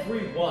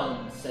 every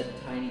one, said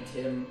Tiny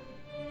Tim.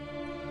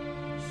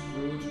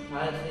 Scrooge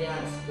quietly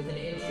asked with an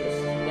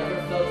interest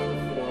never felt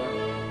before,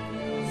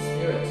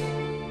 Spirit,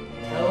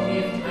 tell me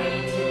if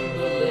Tiny Tim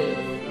will live.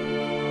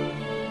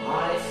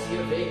 I see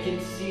a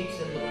vacant seat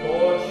in the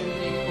poor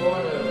chimney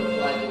corner,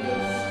 replied the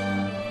ghost,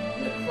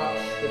 and a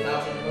crutch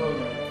without an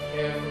owner,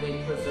 carefully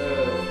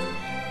preserved.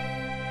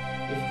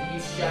 If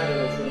these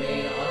shadows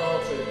remain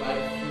unaltered by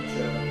the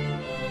future,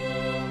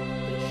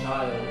 the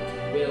child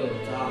will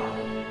die.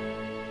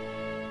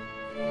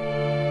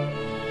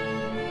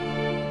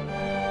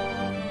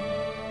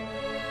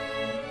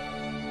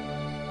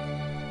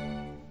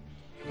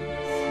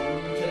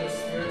 Scrooge and the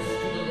spirit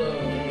stood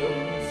alone in the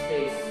open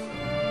space.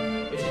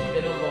 It had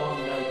been a long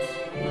night,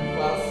 and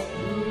while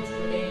Scrooge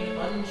remained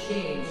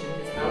unchanged in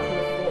his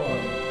outer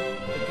form,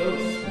 the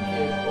ghost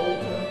appeared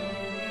older.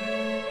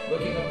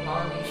 Looking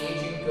upon the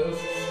aging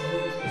ghost,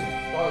 Scrooge was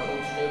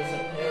startled to notice a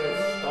pair of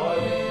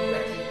starving,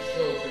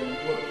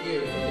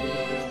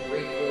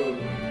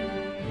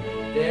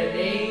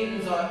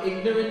 are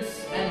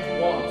ignorance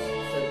and want,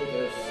 said the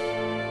ghost,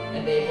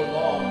 and they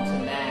belong to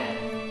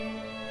man.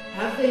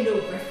 Have they no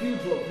refuge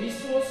or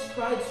resource,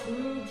 cried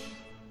Scrooge.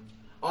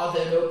 Are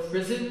there no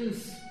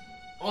prisons?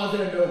 Are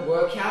there no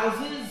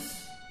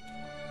workhouses?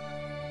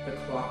 The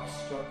clock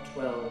struck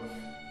 12.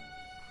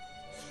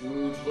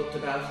 Scrooge looked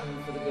about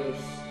him for the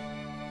ghost,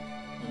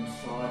 and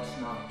saw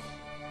it not.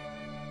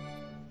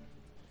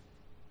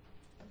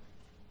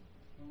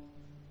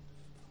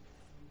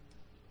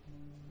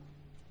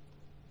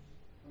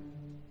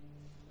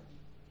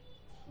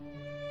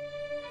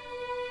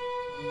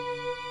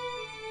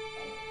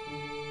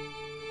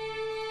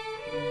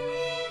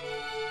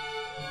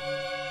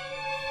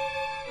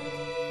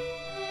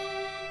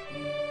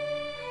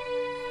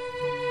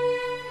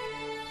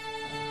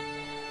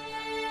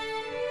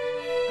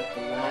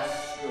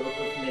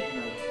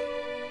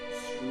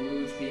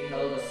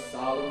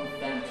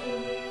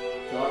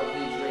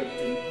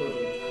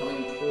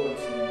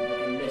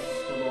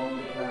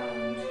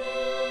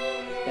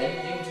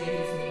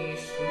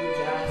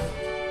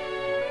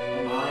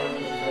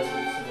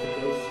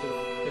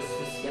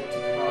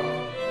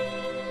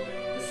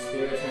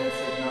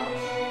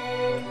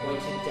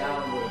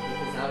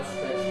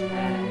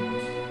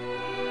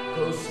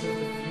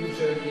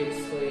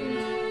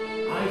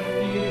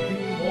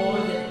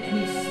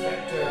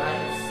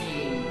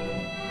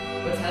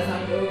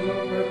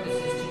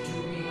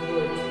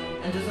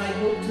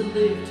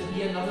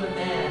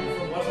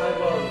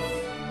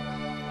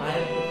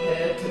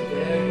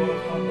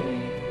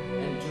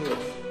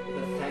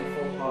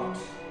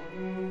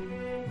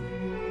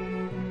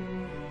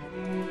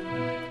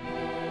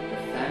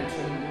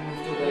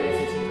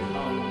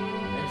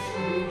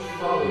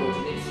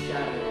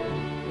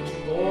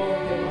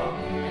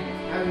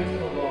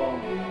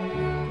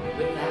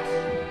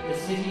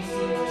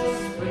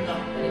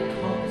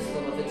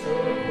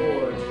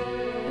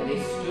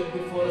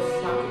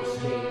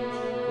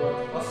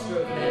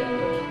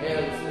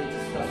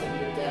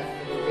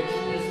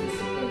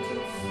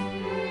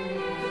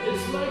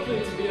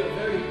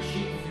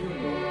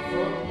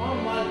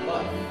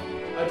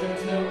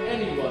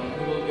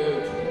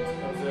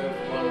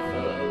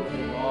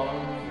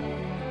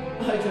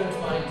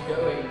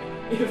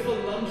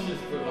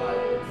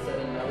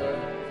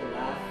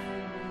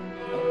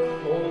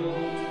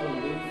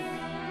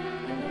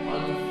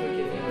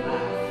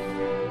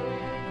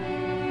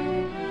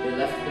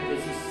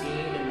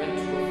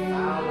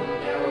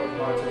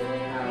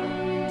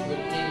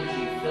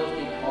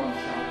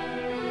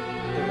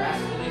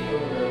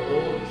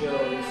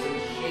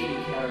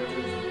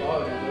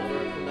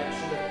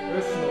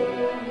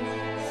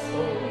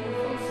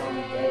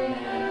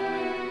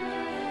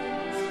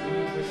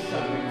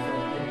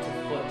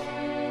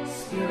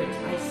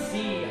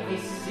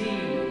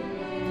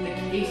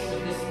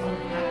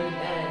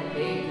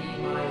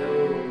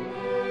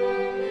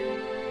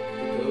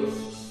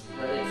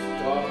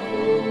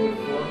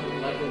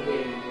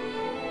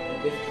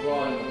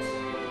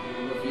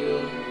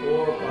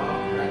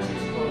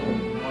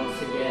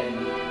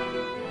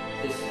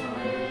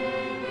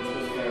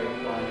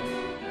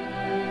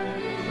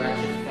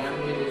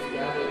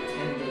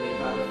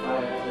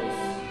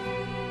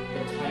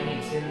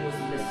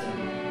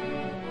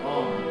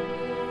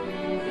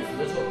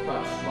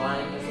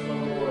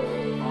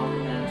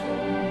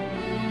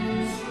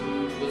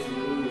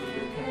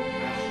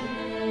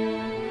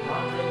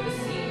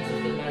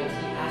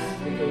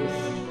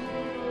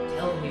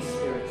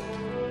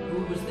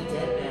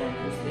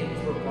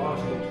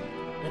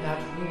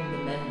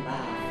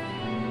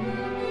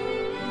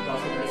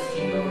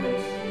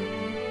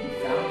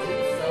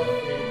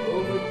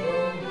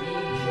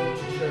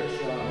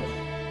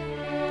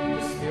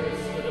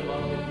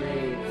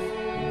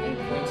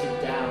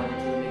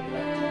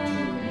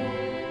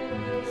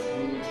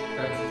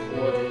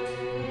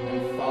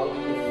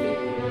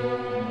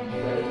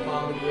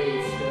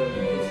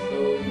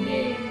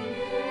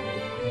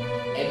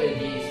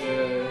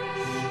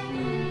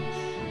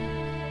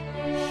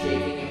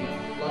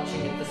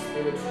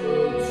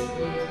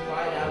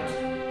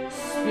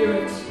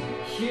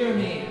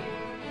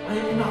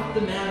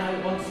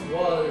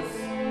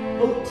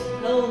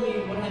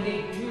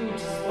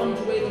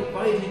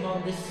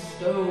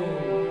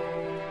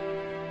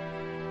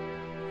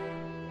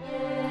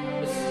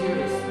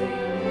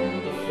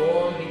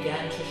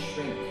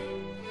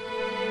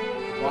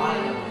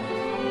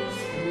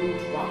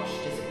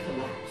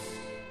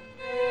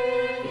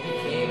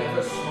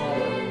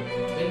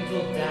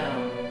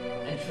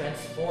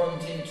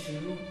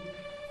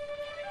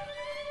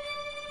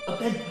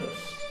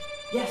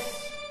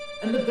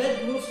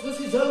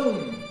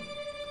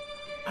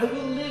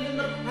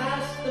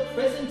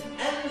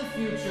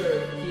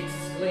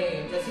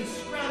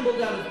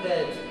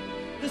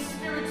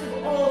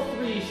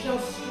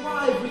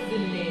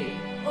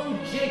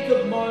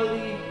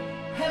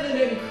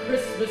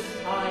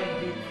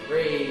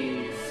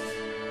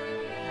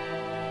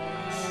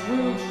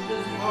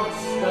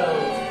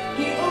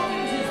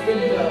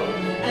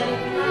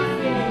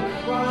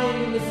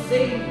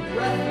 Same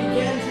breath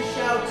began to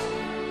shout,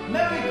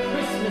 "Merry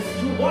Christmas!"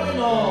 Christmas to one and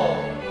all.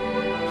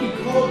 He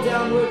called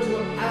downward to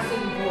a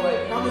passing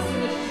boy,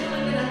 promising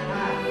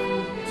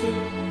 $1.50 to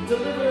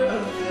deliver a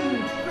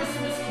huge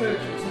Christmas turkey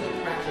to the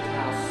Cratchit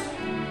house.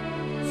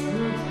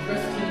 Scrooge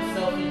dressed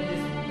himself in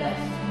his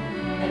best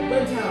and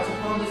went out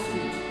upon the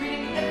street,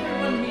 greeting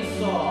everyone he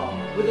saw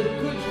with a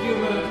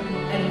good-humored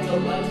and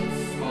delighted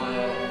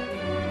smile.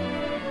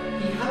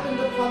 He happened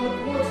upon the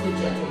portly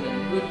gentleman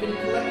who had been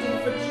collecting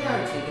for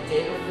charity the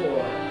day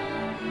before.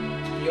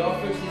 He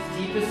offered his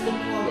deepest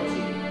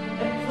apology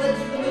and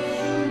pledged them a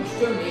huge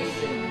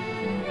donation.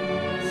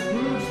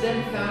 Scrooge then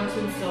found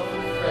himself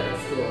at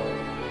Fred's door,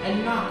 and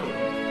knocking,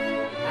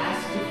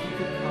 asked if he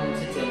could come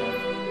to dinner.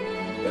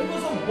 It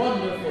was a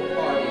wonderful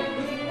party,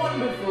 with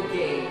wonderful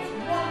games,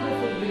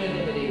 wonderful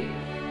unanimity,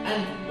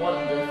 and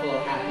wonderful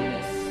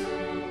happiness.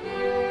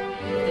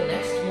 The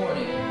next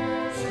morning,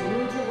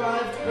 Scrooge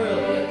arrived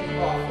early at the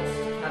office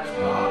to catch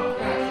Bob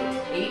Cratchit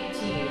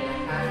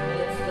 18.5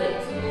 minutes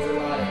late in his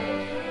arrival.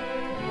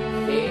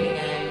 Feigning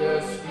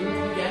anger,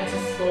 Scrooge began to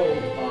scold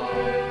Bob,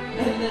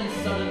 and then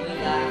suddenly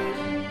laughed.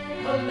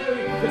 "A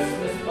Merry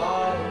Christmas,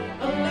 Bob!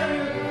 A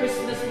Merrier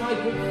Christmas, my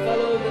good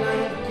fellow, than I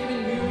have given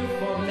you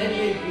for many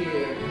a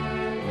year.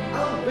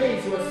 I'll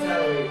raise your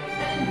salary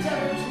and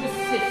endeavor to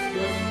assist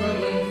your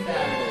struggling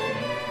family.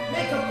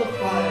 Make up the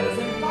fires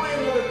and buy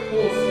another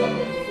coal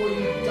scuttle before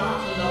you dot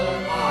another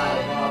I,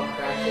 Bob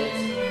Cratchit."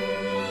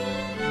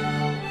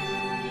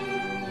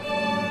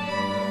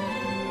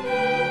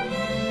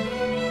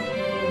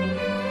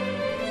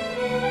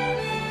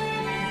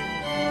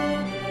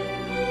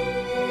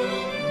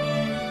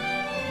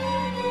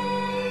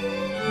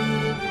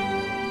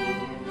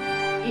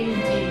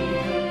 Indeed,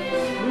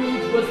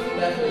 Scrooge was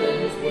better than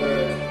his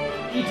word.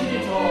 He did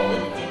it all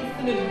and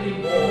infinitely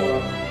more.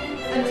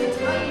 And to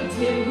Tiny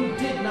Tim, who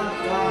did not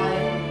die,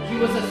 he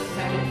was a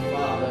second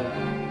father.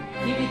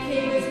 He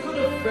became as good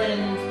a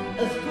friend,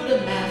 as good a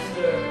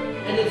master,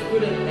 and as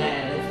good a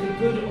man as the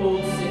good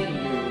old city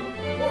knew,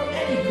 or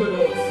any good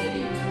old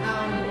city,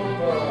 town, or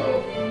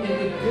borough in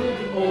the good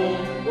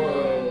old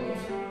world.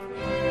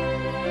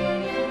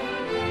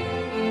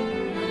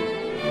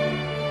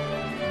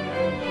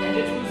 And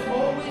it was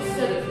always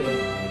said of him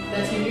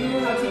that he knew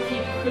how to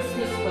keep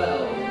Christmas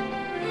well.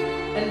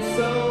 And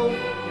so,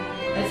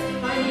 as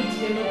Tiny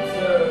Tim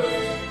observed,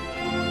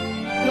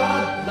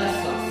 God bless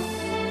us,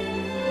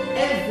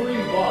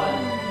 everyone.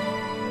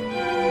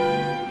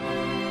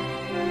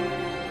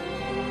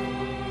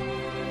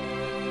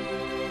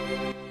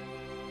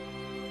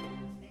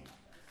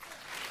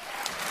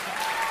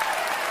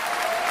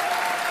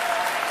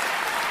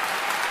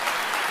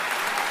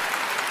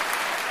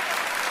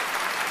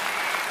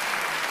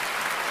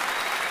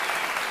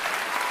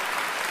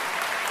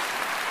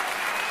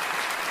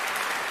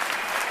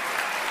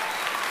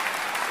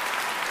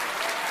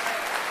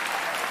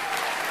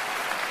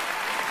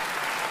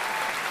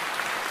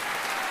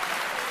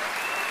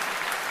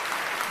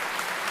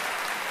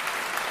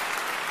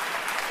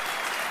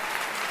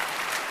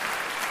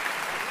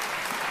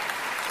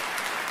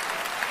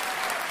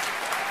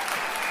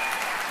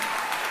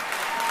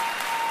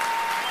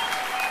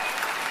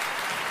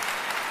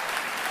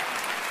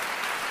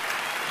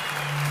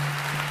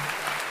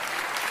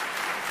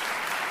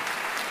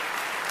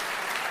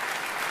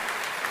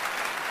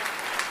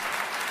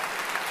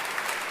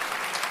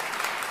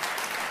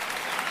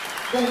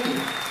 Thank you.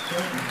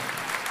 Thank you.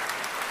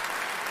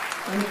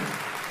 Thank you.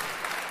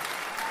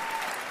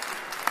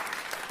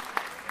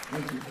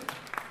 Thank you.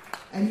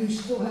 And you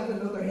still have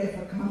another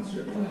half a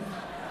concert left.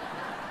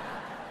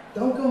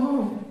 Don't go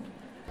home.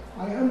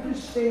 I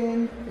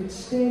understand it's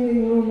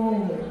standing room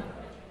only.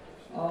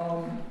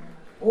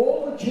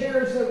 All the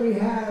chairs that we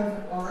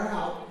have are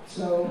out,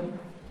 so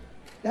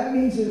that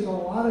means there's a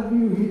lot of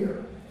you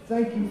here.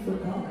 Thank you for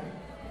coming.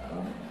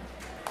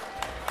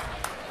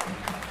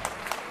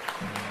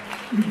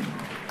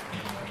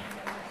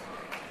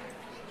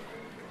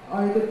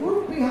 All right, the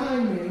group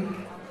behind me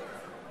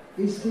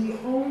is the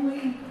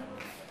only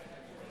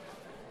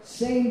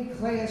same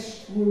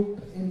class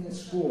group in the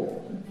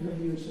school for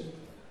music.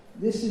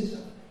 This is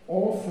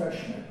all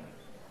freshmen.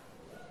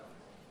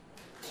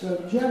 So,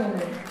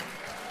 gentlemen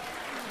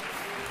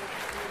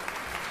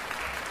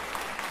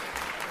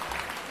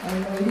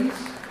and ladies,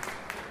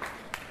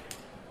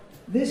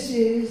 this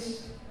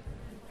is,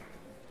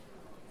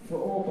 for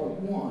all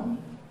but one,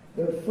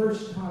 their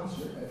first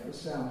concert at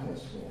LaSalle High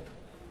School.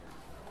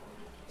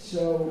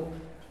 So,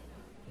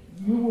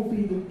 you will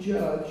be the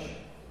judge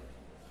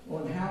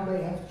on how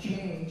they have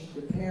changed.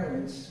 The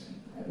parents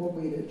will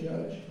be the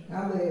judge,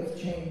 how they have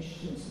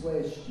changed since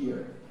last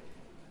year.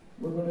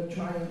 We're going to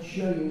try and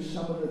show you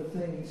some of the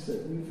things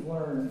that we've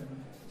learned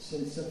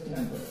since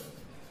September.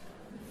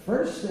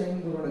 First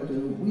thing we're going to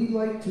do, we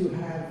like to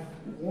have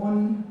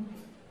one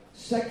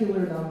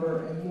secular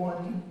number and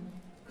one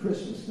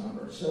Christmas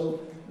number.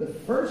 So the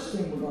first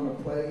thing we're going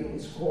to play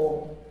is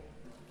called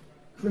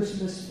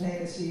Christmas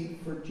Fantasy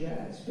for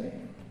Jazz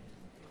Band.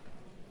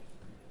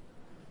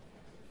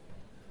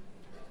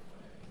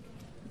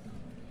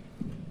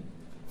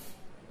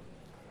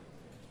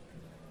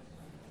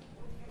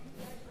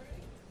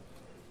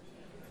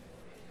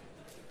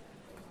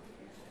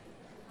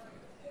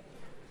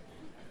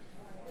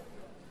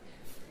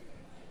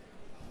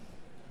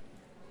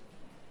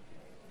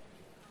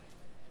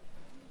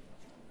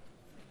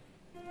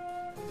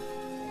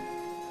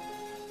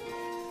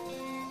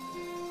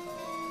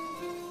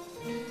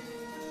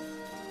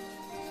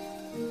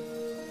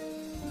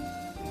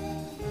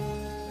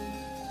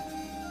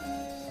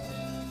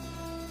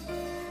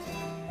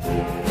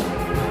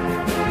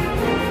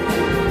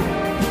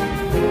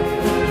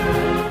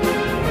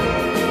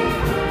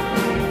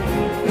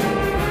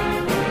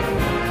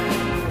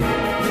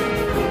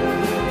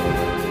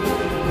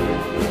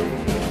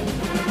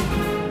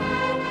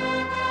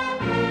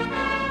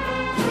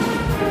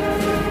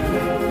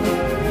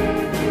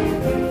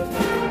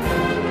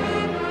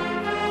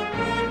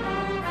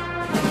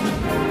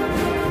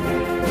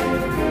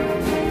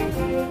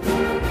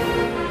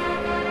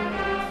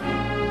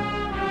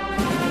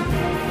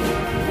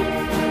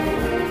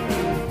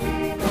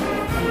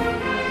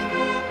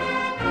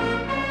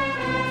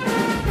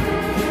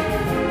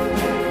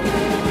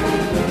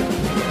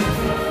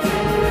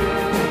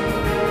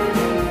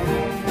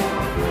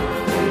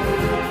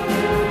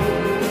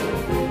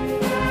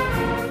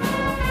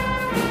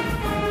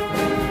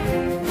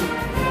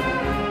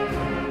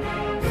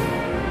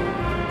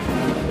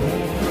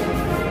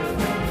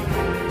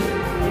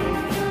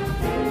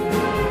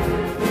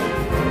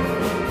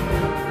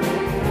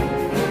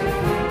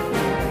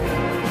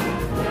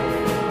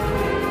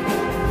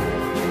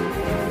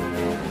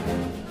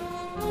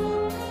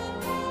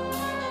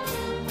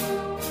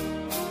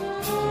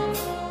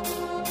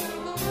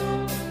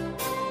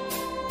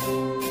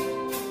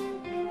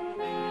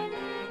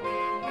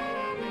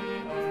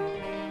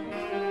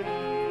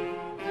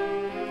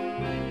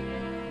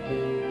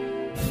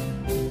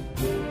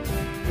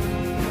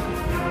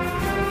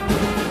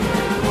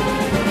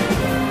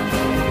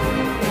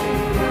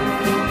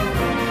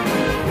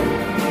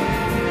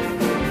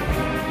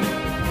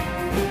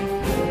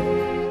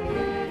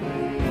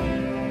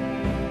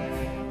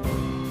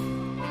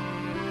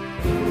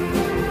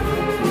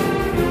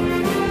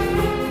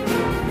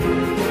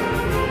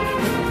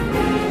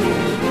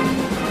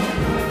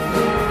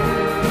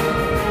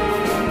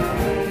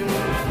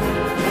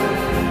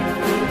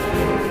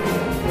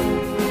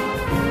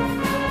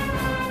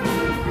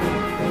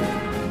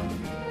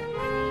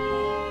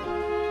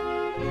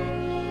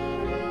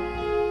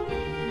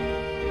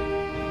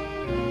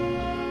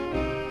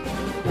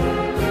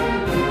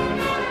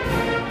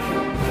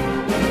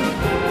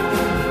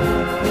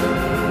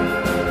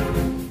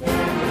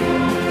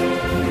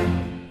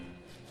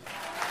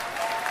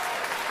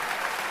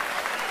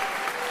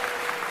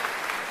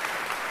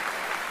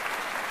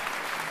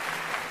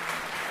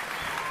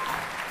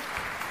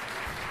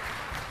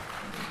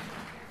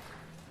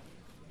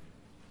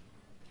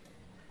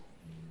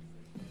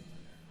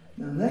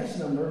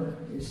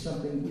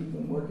 something we've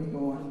been working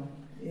on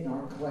in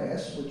our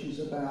class, which is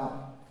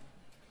about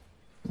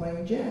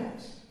playing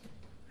jazz.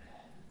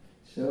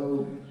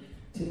 So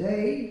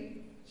today,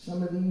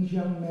 some of these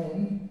young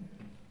men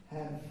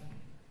have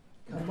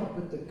come up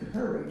with the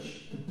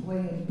courage to play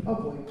in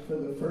public for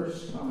the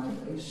first time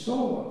a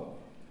solo.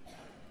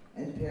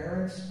 And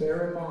parents,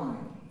 bear in mind,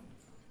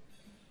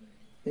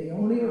 they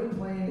only are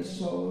playing a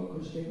solo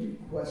because they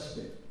request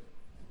it.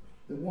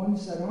 The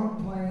ones that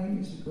aren't playing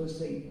is because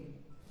they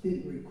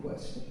did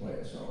request to play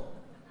a solo.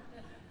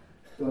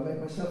 Do I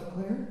make myself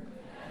clear?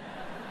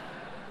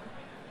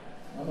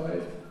 All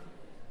right.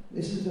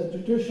 This is a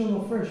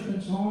traditional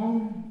freshman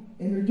song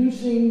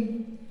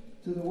introducing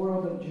to the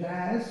world of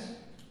jazz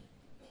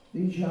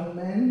these young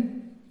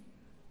men.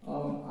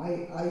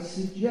 I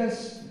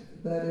suggest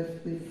that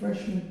if the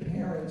freshman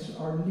parents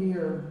are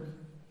near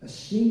a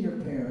senior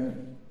parent,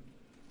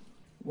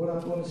 what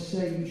I'm going to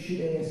say, you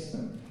should ask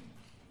them.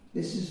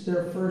 This is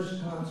their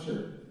first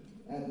concert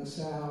at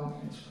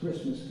LaSalle. It's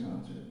Christmas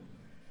concert.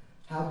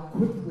 How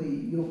quickly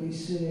you'll be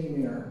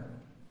sitting there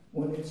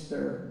when it's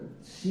their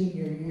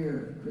senior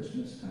year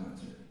Christmas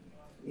concert.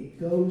 It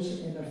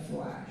goes in a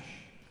flash.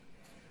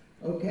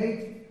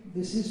 Okay?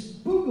 This is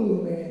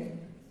Boogaloo Man.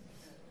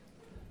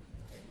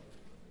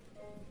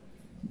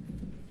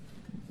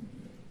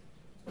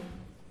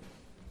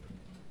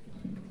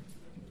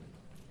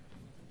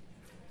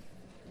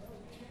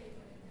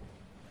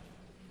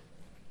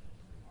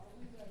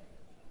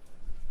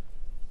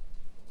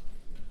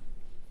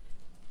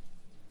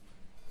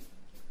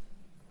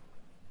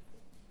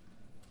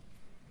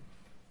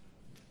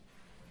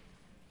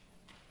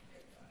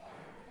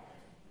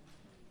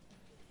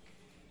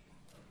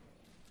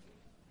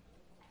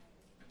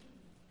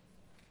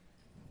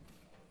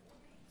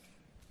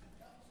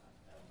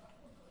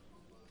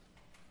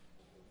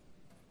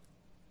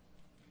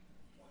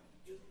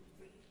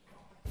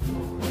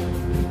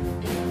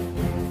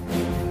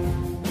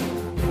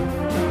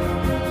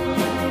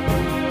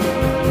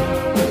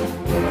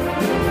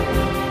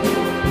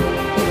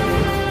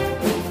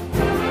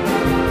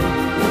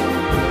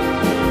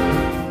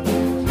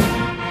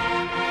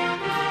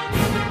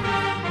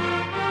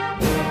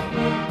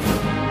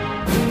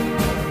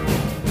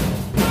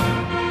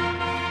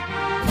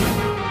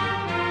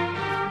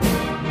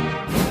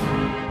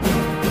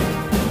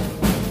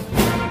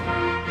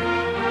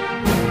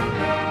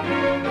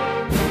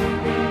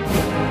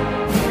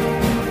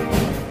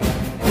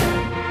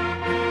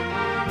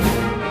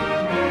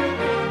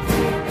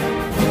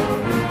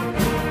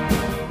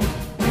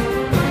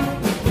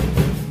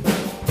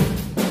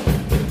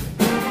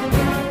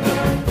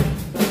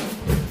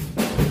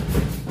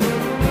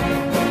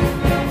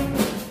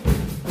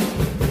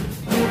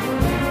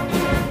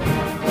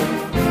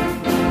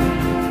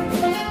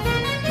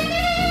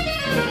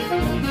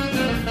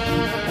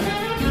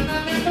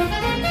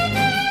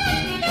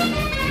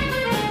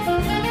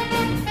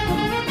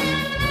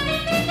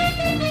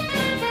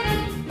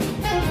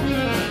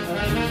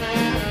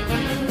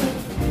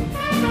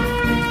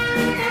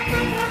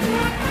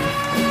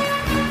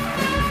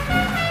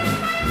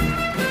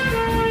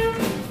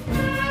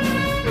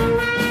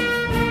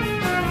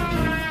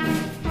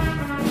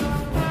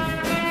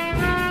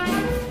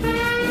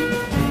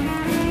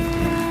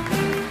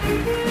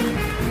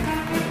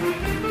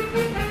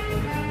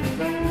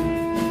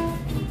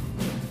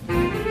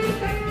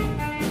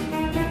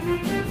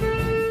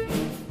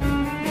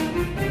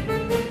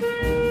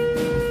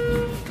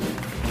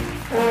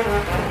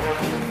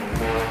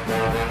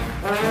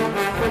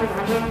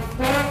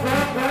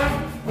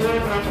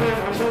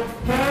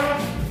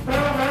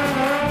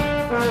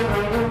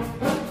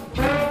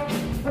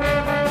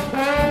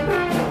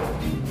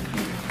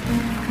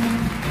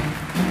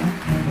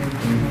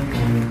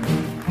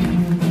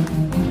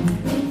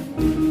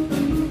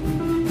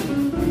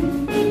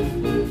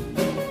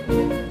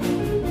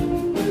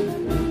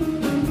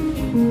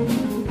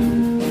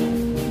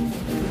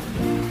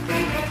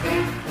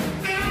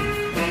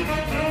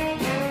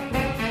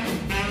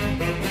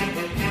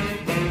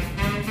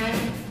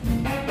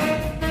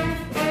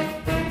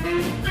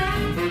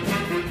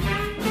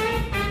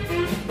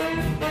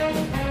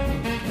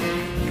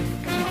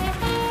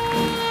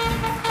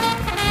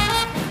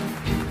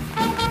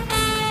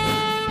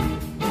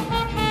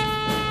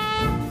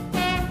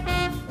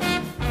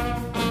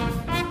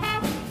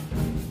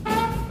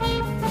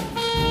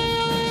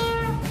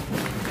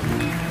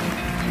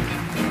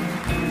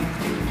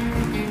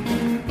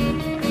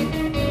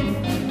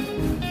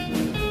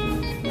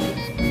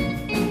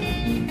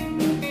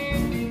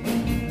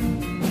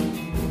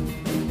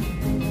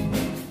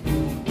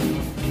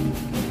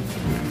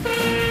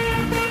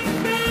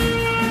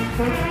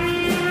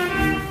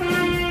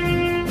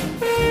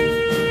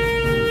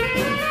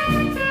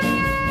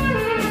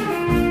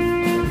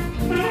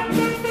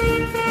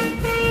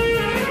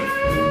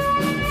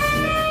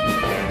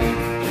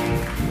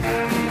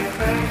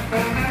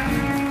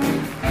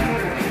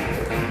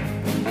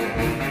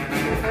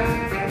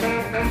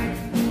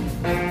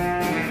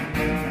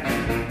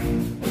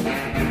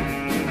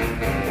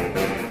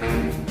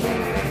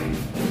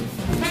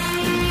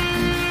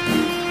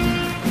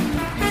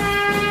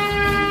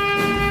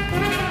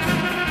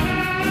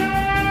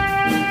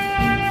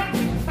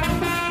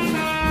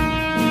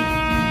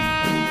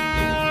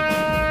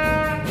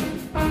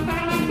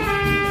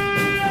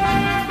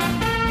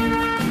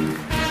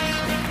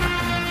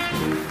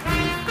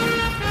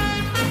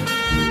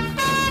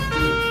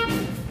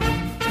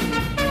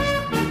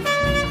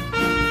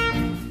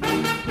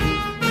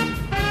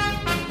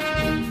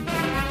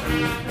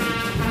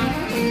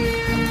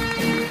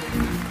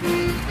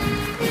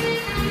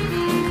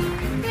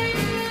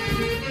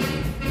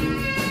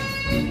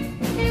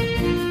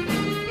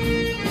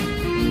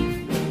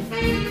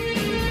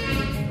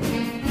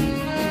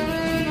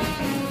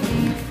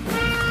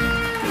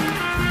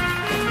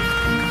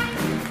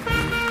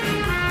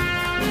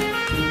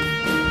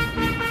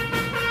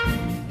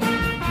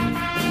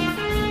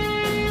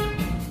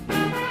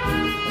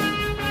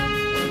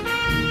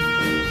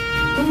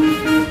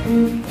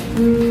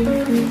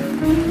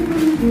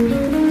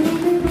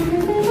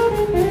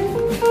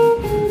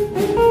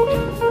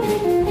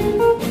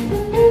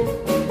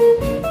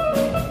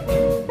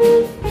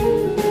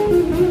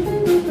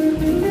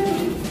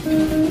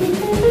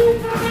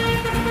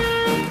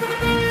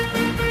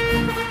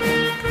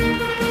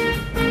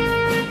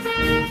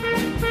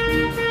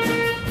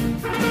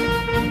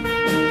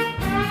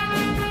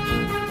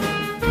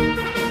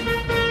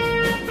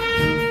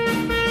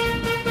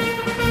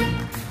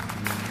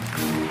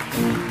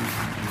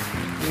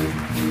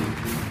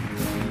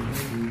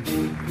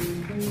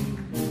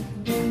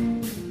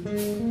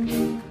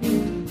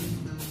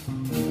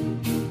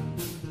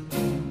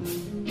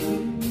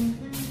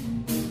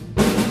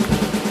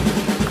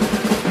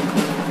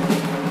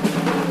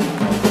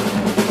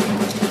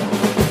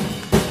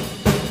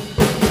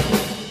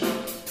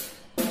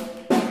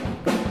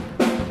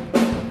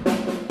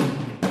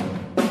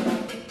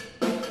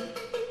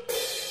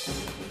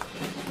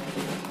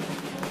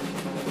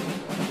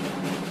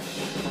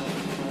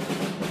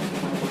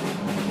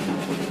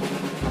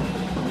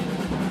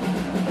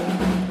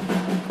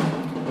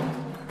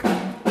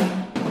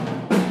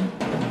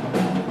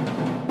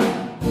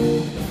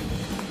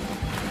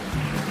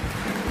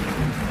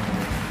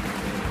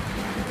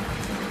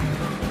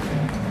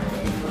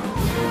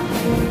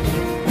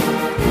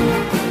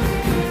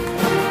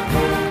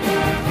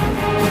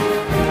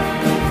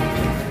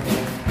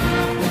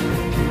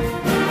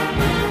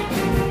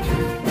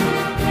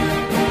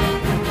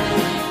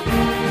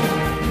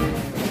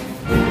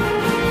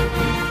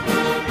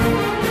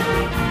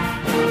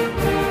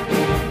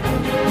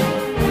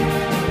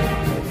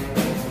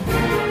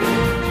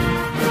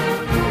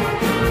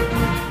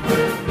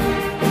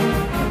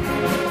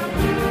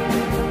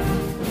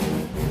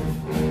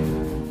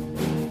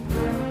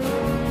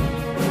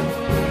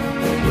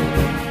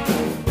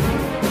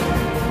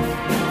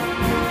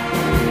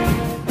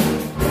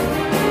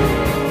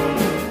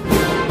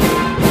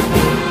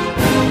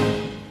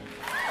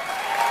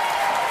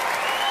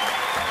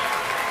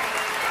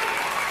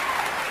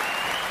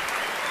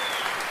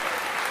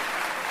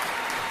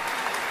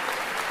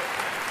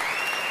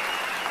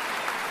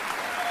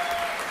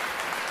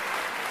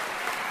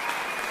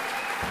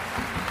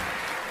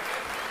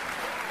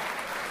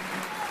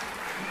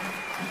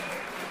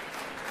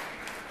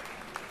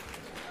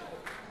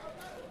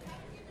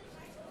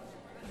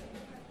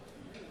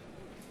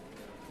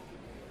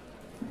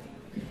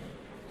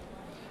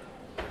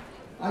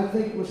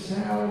 think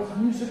LaSalle's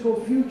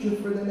musical future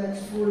for the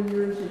next 4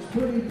 years is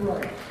pretty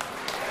bright.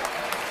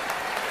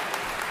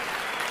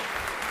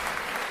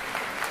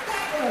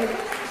 That way, look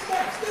at the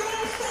steps, they're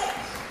all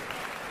steps.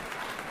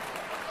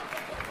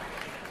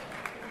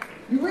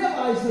 You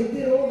realize they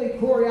did all the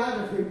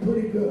choreography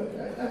pretty good.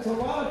 That's a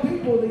lot of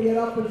people to get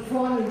up in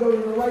front and go to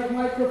the right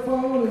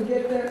microphone and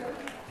get there.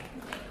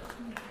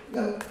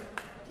 No.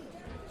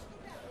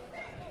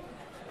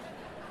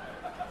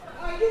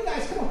 All right, you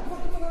guys, come on.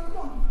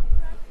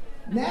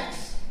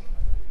 Next.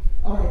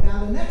 All right,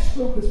 now the next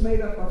group is made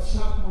up of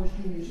sophomores,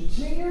 juniors, and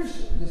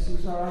seniors. This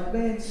is our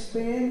advanced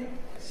band,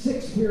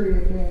 6th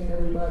period band,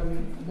 everybody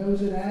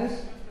knows it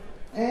as.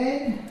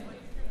 And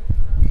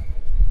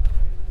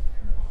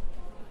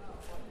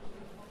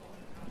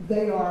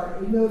they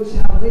are, notice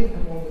how they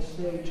come on the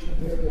stage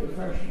compared to the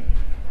freshmen.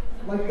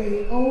 Like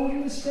they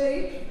own the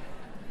stage.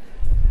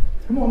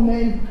 Come on,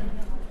 men.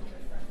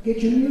 Get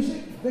your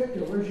music.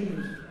 Victor, where's your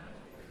music?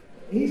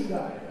 He's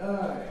got it. All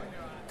right.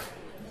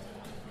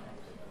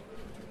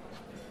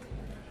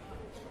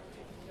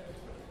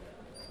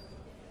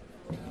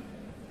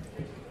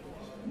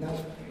 Now,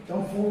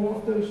 don't fall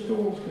off those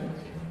stools, guys.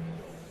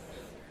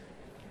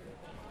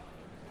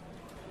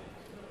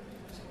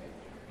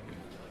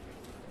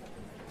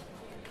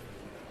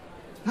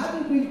 How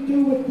did we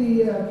do with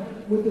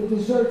the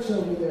desserts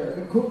over there,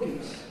 the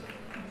cookies?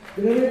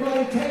 Did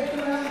everybody take them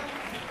out?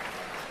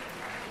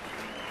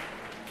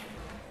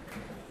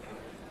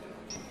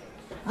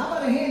 How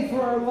about a hand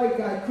for our white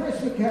guy,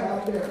 Chris McCall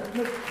out there?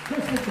 Look,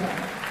 Chris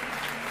McCall.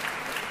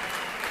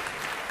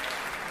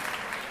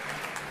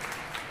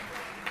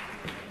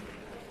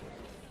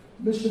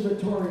 Mr.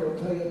 Vittorio will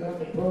tell you about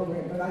the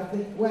program, but I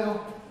think,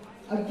 well,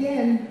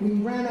 again, we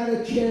ran out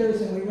of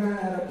chairs and we ran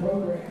out of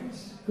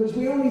programs because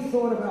we only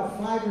thought about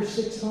 500 or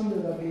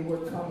 600 of you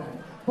were coming.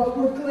 But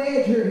we're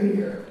glad you're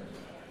here.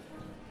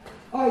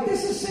 All right,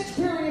 this is 6th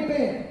period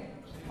band,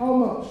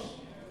 almost.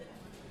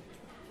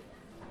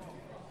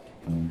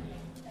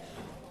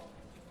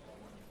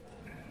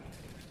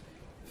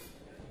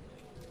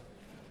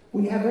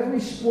 We have every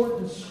sport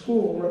in the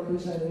school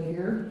represented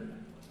here.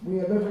 We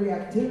have every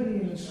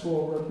activity in the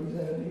school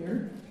represented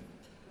here.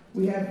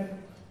 We have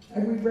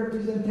every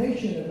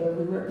representation of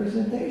every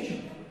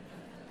representation.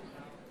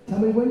 Tell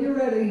me when you're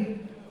ready.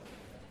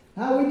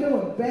 How are we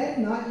doing?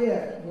 Ben? Not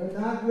yet. We're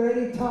not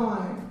ready.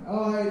 Time.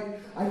 All right.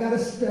 I got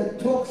to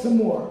talk some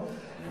more.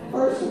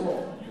 First of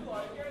all,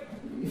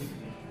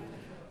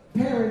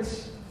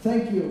 parents,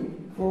 thank you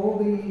for all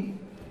the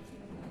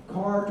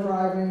car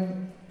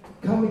driving,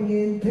 coming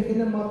in, picking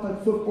them up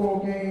at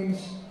football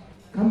games,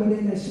 coming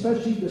in,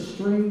 especially the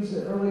strings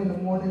early in the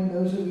morning.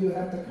 Those of you who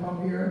have to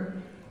come here.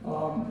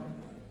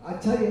 I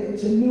tell you,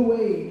 it's a new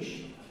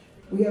age.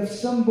 We have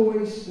some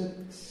boys that,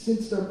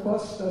 since their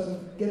bus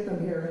doesn't get them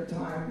here in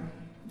time,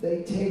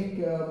 they take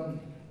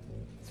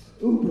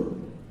Uber.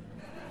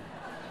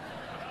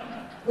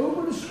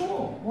 Uber to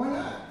school. Why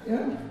not?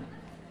 Yeah.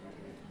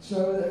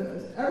 So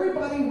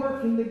everybody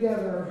working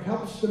together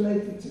helps to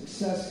make the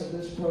success of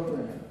this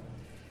program.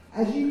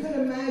 As you can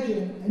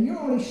imagine, and you're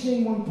only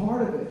seeing one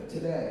part of it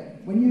today,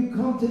 when you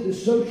come to the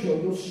social,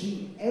 you'll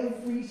see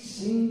every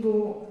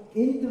single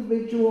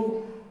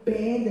individual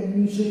band and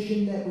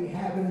musician that we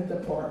have in the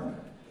department.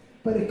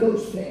 But it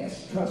goes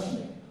fast, trust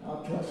me.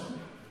 Trust me.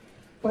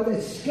 But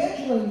as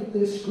scheduling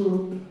this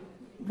group,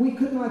 we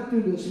could not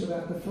do this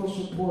without the full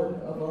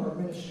support of our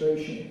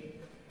administration.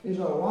 There's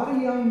a lot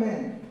of young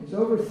men. There's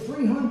over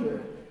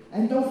 300.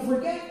 And don't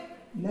forget,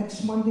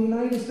 next Monday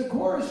night is the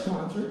chorus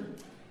concert.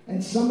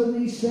 And some of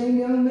these same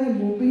young men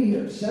will be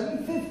here,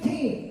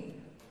 7:15,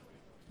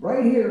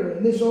 right here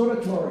in this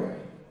auditorium.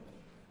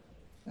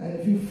 And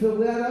if you fill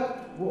that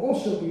up, we'll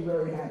also be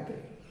very happy.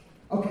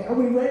 Okay, are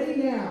we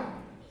ready now?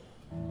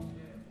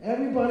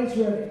 Everybody's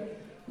ready.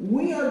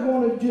 We are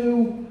going to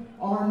do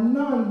our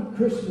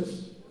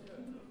non-Christmas.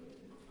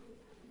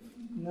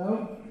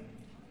 No?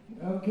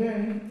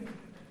 Okay.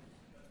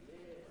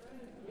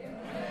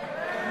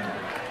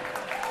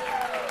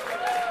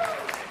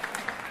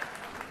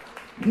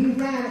 He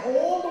ran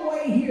all the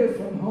way here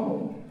from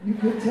home. You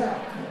could tell.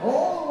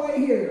 All the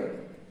way here.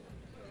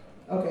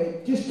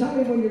 Okay, just tell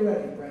me when you're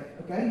ready, Brett,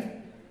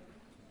 okay?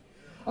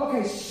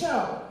 Okay,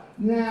 so,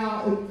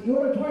 now, the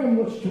auditorium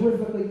looks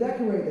terrifically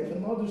decorated. The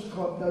Mothers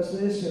Club does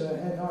this,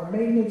 and our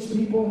maintenance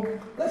people.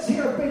 Let's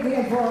hear a big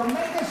hand for our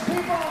maintenance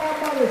people and our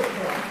Mothers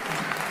Club.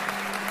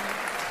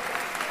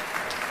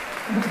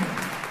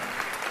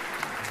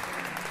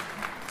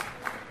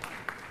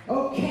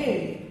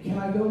 Okay, can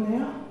I go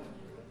now?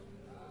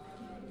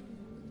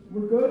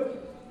 We're good?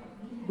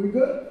 We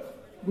good?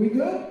 We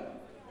good?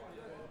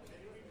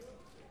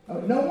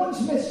 No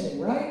one's missing,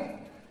 right?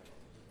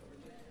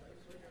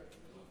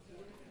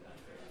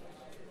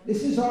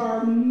 This is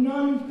our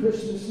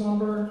non-Christmas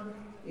number.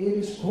 It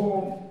is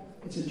called,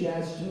 it's a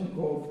jazz tune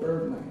called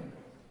Birdland.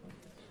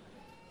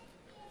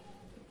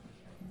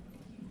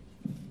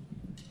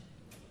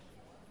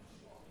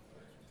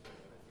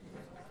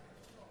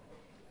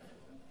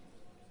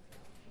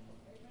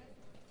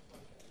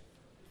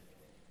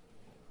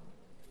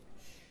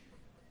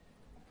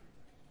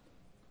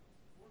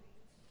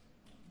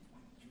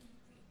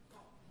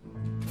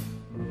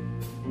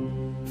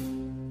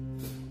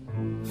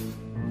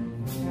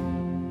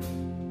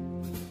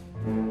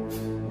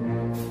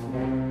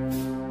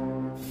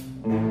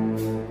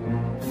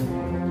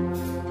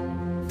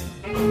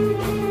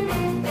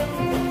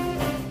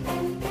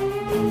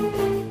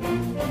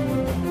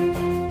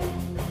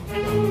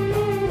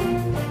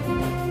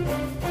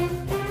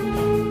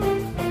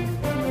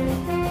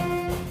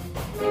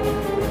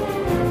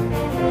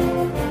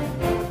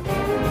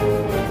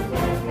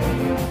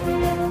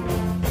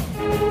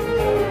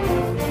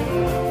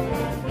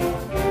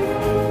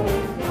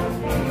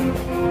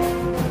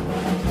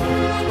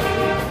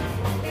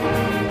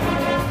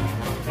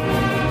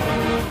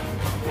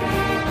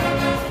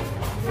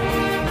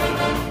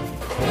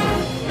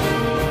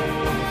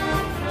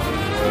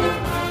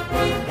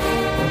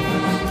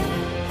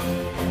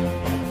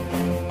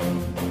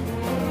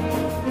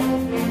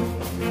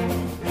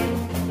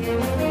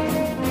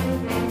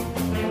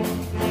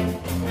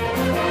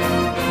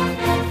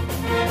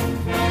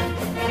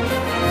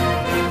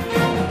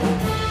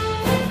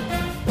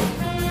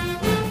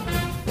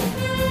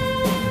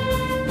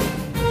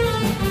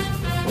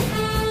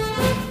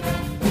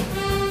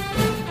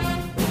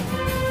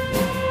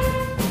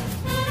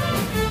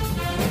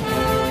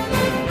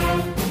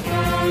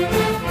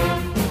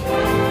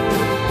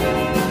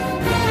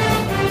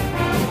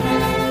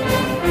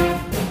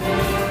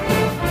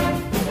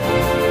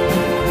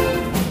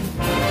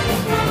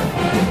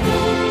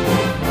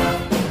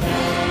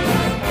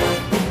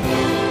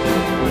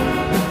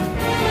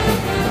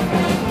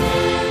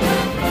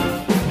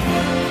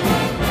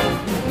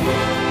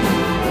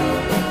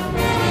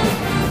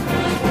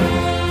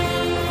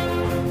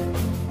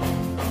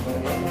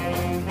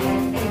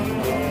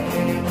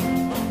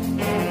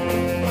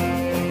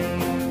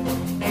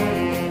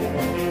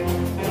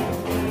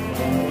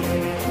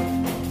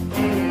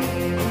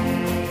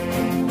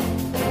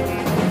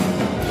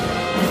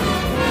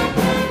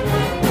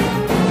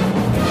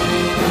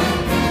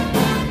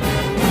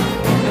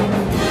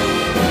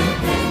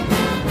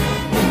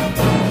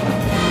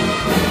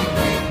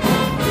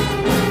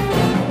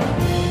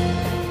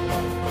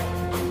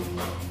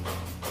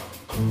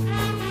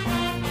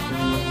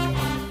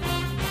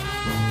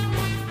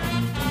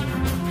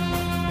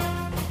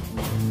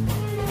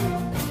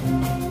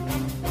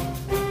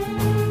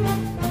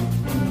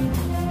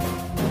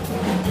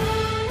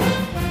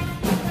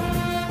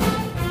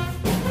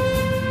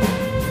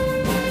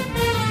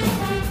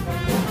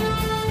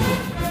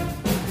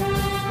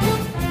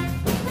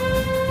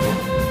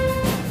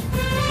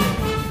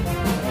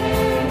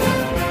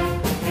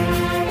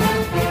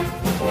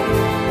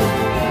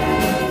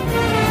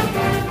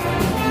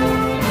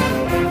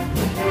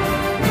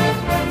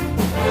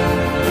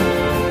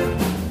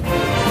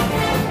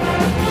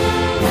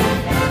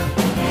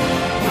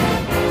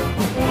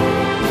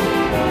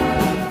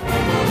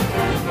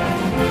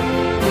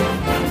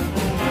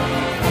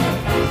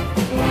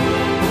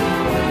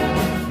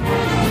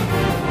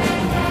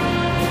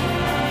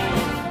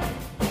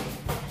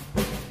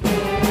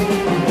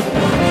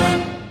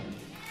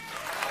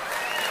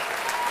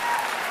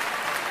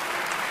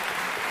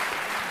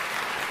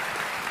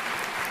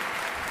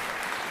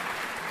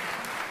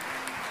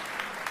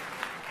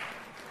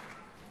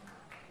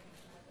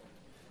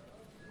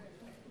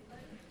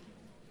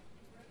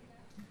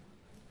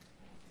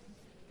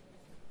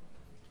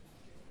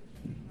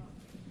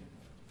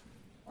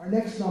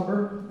 next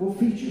number will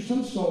feature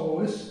some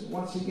soloists.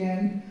 Once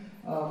again,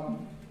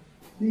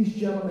 these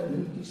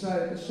gentlemen who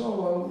decided to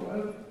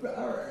solo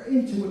are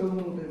into it a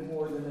little bit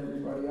more than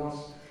everybody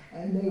else,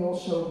 and they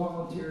also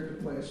volunteered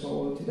to play a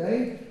solo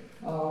today.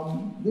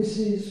 This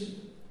is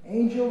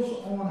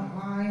Angels on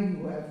High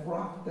Who Have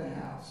Rocked the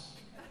House.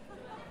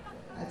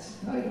 That's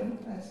the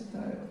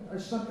title, or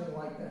something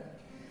like that.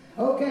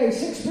 Okay,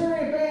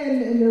 six-period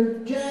band in their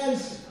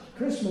jazz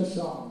Christmas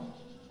song.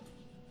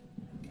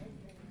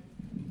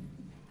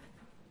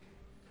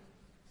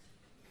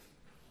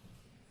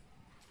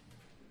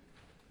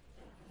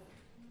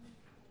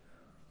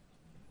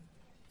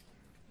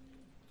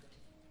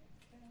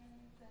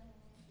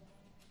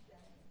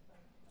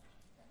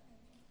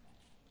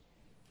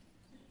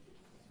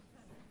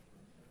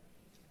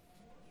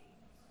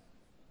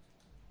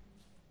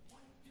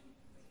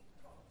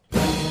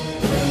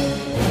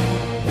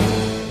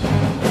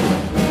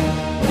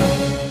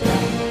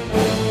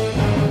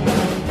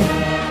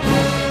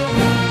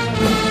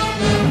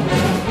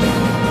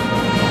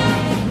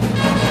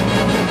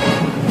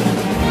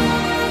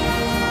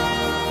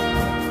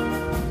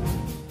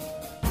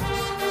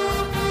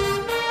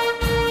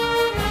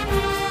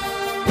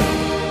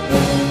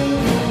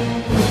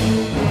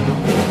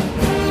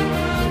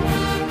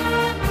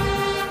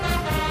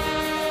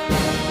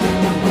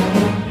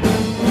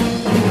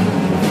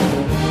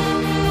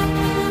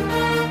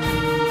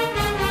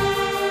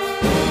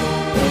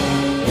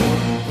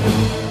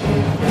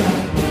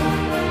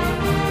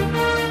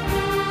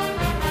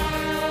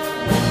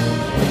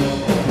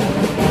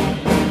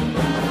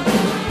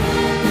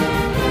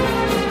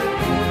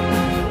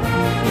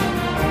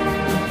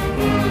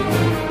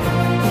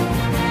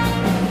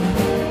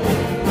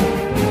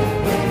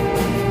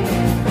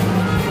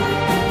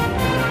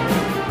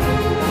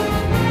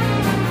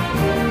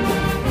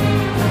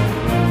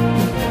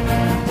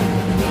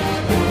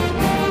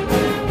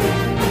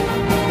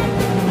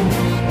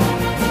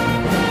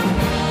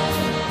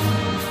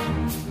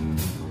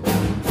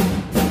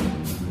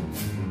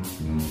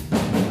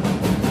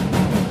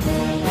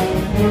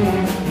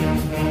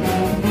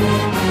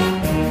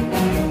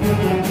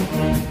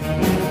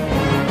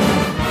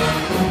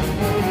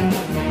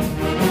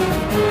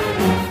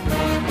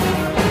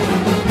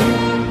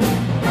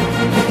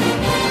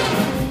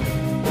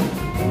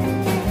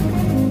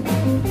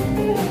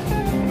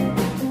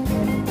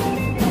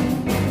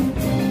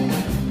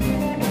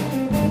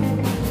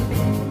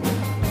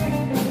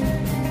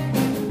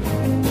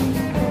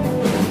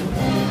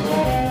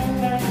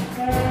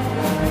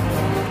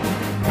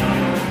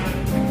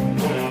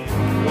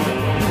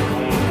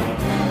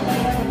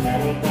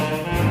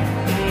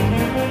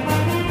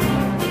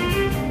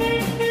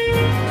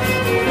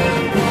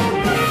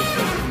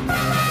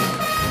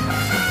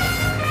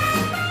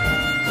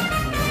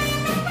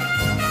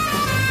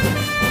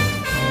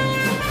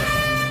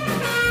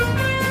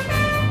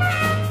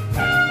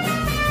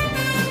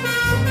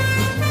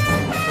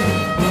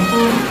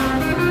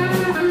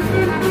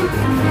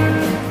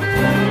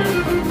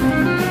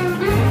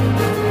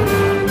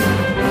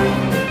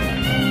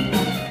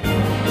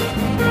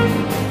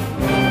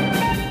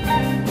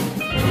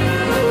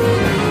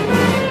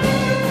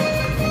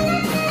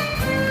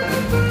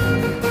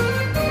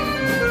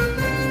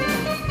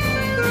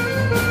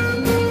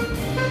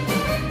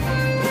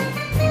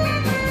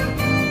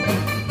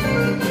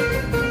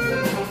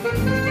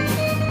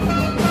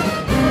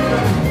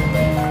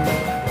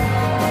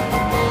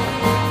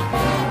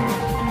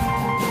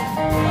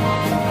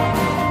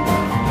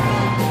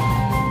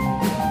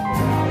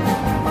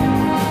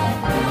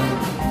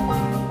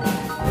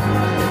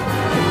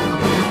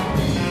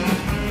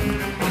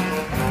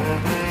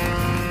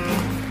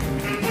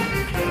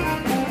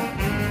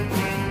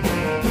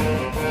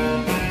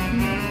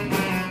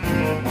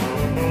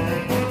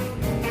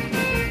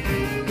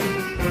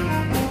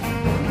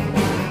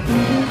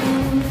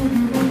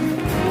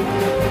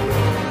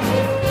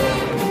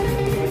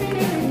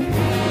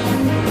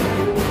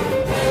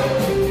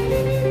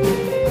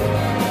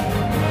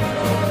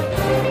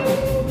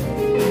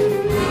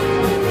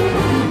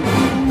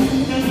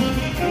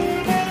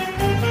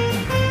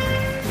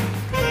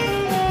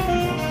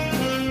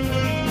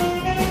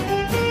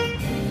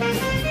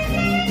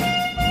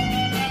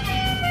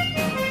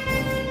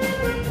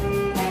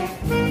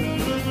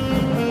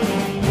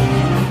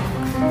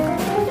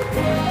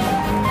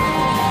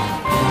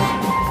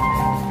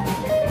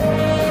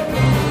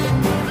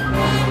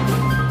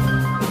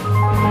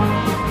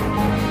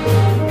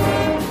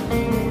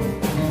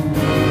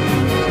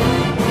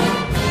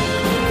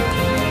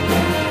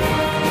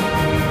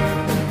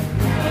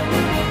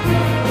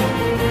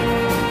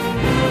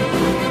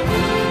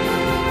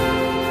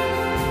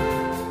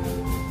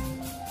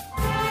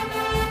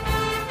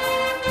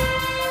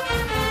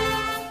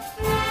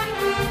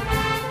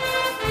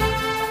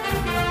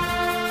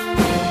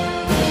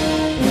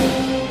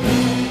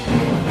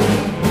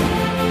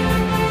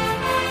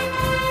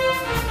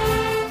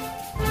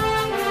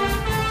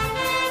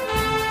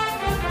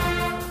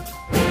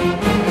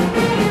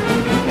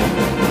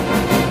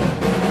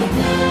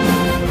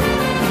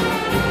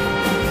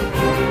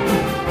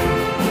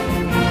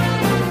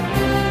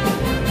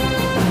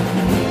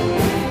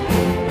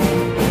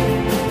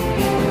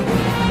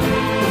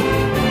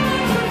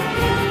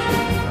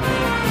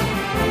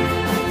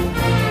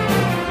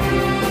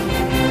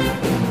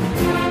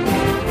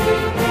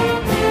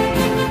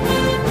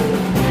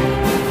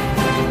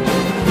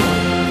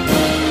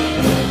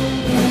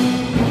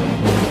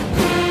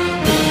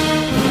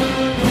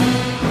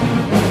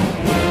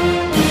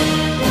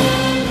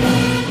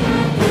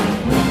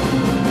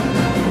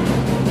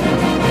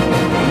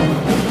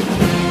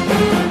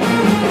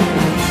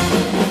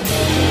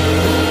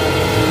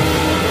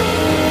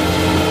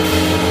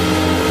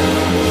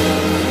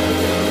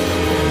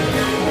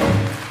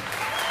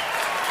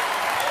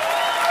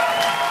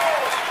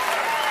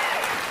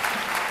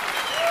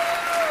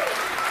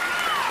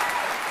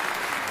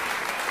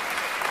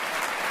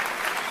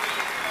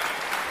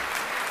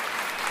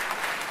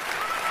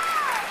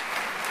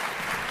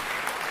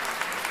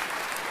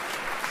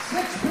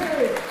 Sixth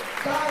period.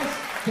 Guys,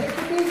 take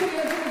it easy.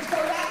 Let's go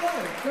that way.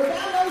 Go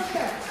down those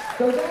steps.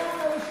 Go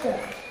down those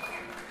steps.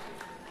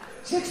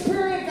 Sixth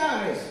period,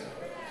 guys.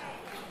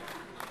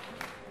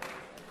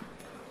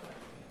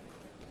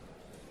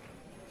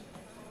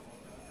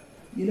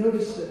 You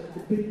notice the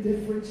big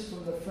difference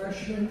from the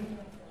freshmen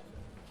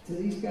to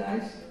these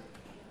guys?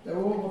 They're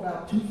all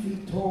about 2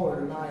 feet taller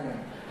than I am.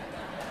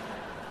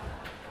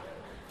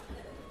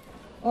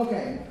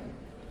 Okay.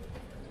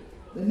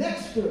 The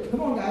next group.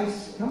 Come on,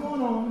 guys. Come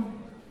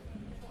on.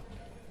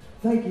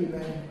 Thank you,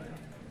 man.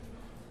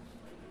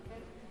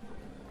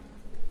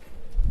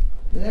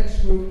 The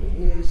next group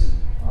is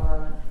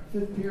our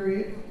fifth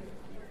period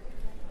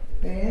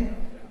band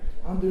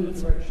under the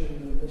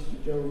direction of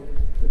Mr. Joe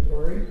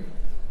Vittori.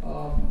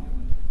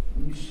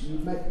 You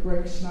met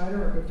Greg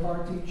Snyder, our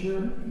guitar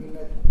teacher. You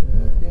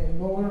met Dan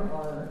Muller,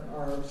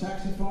 our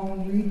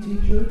saxophone lead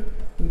teacher,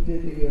 who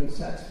did the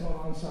saxophone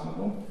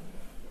ensemble.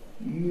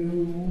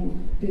 You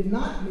did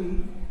not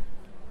meet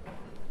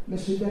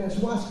Mr. Dennis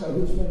Wasko,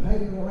 who's been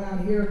hanging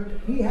around here.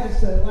 He has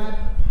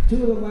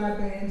two of the lab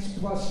bands,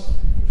 plus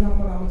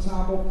trumpet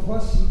ensemble,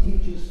 plus he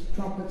teaches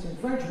trumpets and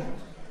French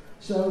horns.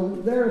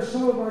 So there are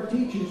some of our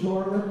teachers who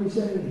are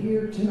represented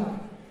here tonight.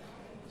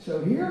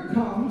 So here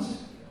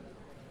comes,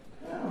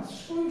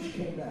 Scrooge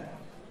came back.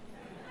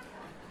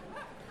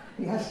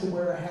 He has to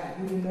wear a hat.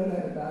 You didn't know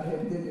that about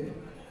him, did you?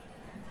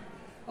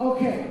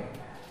 Okay,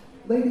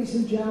 ladies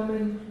and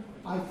gentlemen,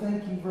 I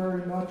thank you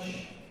very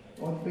much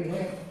on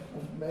behalf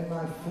of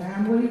my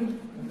family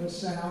and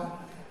Miss Sal.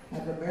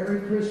 Have a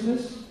Merry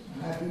Christmas,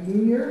 Happy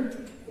New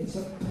Year. It's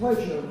a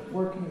pleasure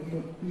working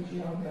with these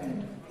young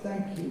men.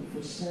 Thank you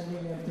for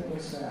sending them to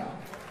LaSalle.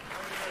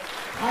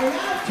 I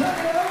now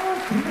turn it over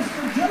to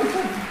Mr.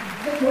 Joseph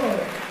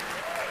Vittori.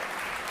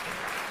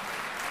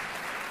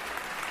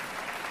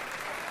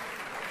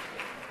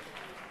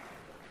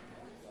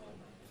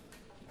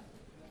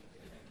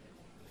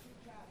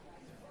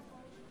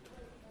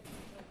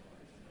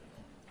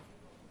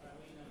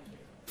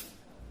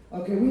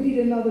 Okay, we need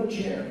another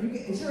chair. We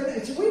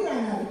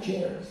ran out of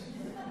chairs.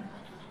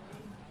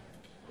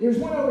 There's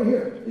one over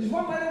here. There's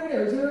one right over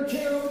there. Is there a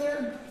chair over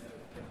there?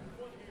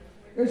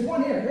 There's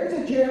one here. There's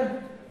a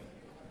chair.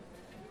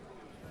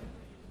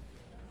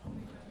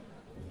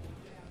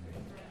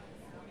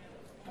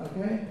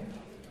 Okay?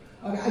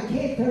 Okay, I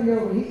can't turn you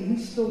over.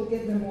 He's still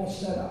getting them all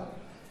set up.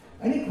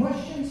 Any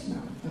questions?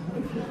 No.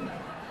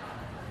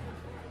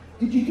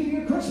 Did you do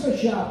your Christmas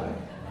shopping?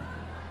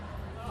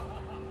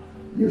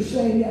 You're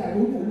saying, yeah,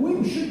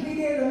 we should be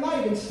there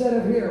tonight instead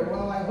of here.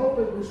 Well, I hope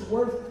it was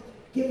worth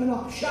giving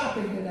up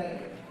shopping today.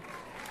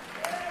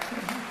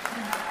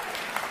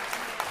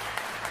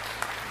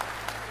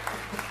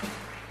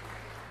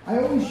 I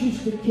always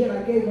used to kid.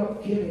 I gave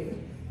up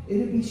kidding.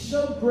 It'd be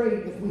so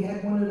great if we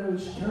had one of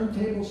those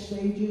turntable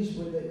stages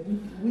where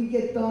we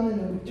get done and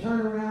then we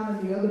turn around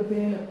and the other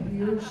band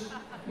appears.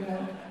 You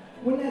know,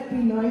 wouldn't that be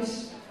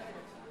nice?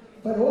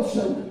 But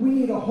also, we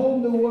need a whole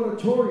new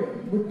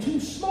auditorium. We're too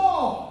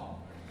small.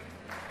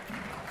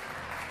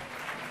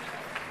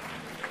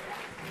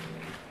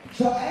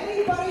 So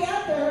anybody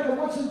out there that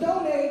wants to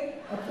donate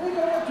a big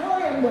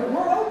auditorium,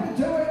 we're open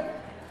to it.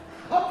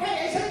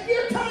 Okay, is it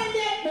your time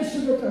yet,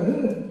 Mr. Victor?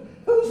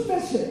 Who's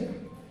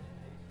missing?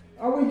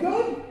 Are we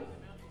good?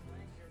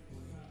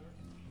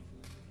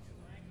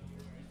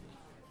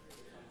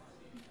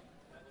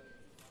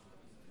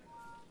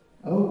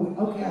 Oh,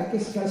 okay, I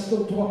guess the guy's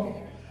still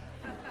talking.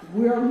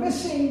 We are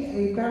missing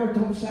a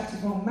baritone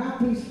saxophone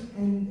mouthpiece,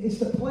 and is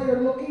the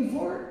player looking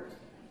for it?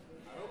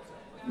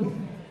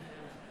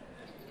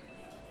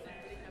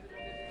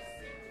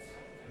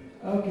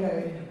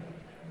 Okay.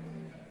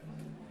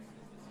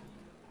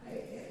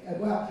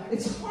 Well,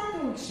 it's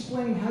hard to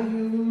explain how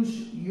you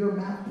lose your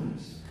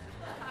mouthpiece.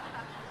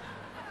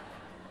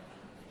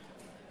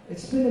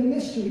 It's been a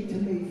mystery to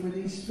me for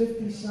these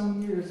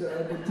 50-some years that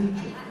I've been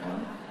teaching.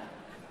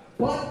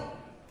 But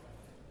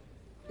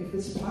if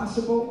it's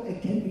possible,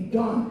 it can be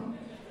done.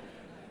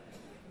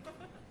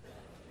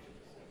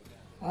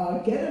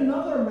 Get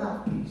another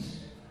mouthpiece.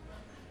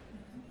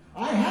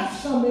 I have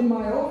some in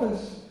my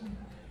office.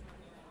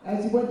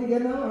 As you went to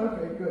get another?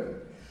 Okay,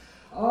 good.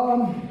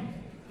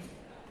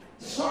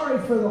 Sorry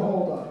for the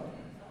hold-up.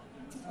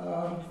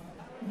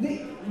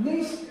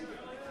 These...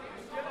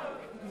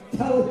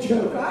 Tell a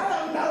joke. I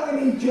don't know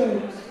any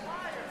jokes.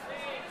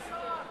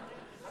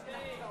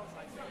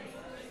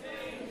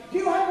 Do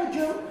you have a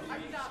joke?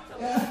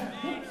 Yeah.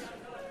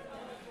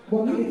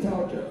 Well, we can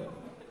tell a joke.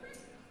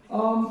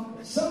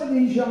 Some of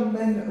these young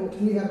men that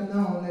we have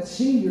known, that's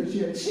seniors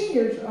here.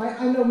 Seniors,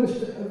 I know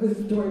Mr.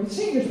 Vittori.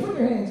 Seniors, put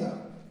your hands up.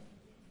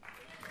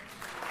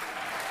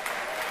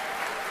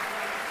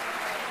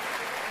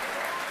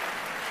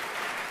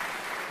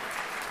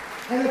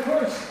 And of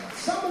course,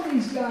 some of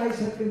these guys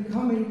have been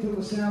coming to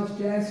LaSalle's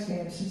jazz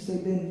camp since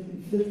they've been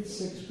in 5th,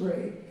 6th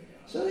grade.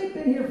 So they've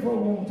been here for a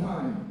long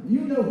time.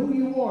 You know who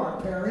you are,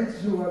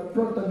 parents who have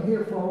brought them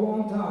here for a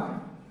long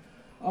time.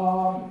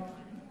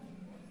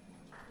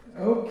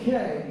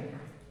 Okay.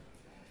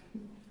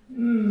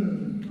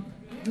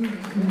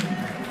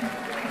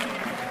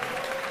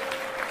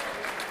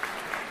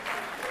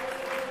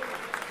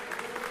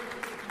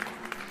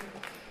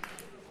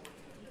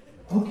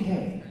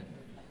 Okay.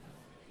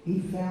 He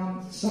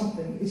found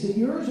something. Is it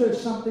yours or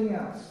something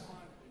else?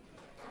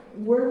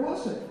 Where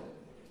was it?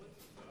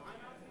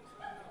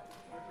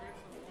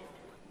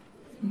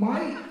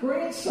 My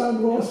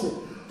grandson lost it.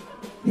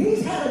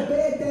 He's had a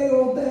bad day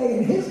all day,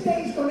 and his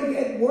day's going to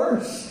get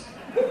worse.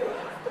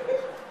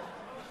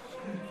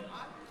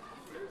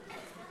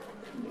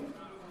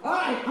 All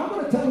right, I'm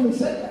going to tell him he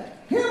said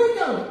that. Here we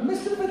go.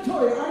 Mr.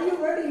 Vittoria, are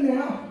you ready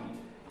now?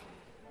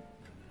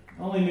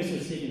 Only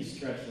Mr. C can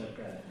stretch like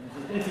that.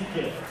 It's a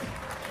gift.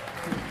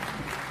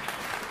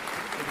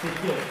 It's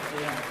a gift,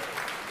 yeah.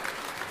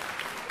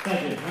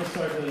 Thank you. Let's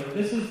start with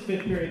this is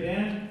fifth period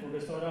band. We're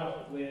going to start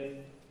off with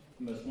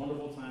the most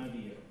wonderful time of the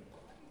year.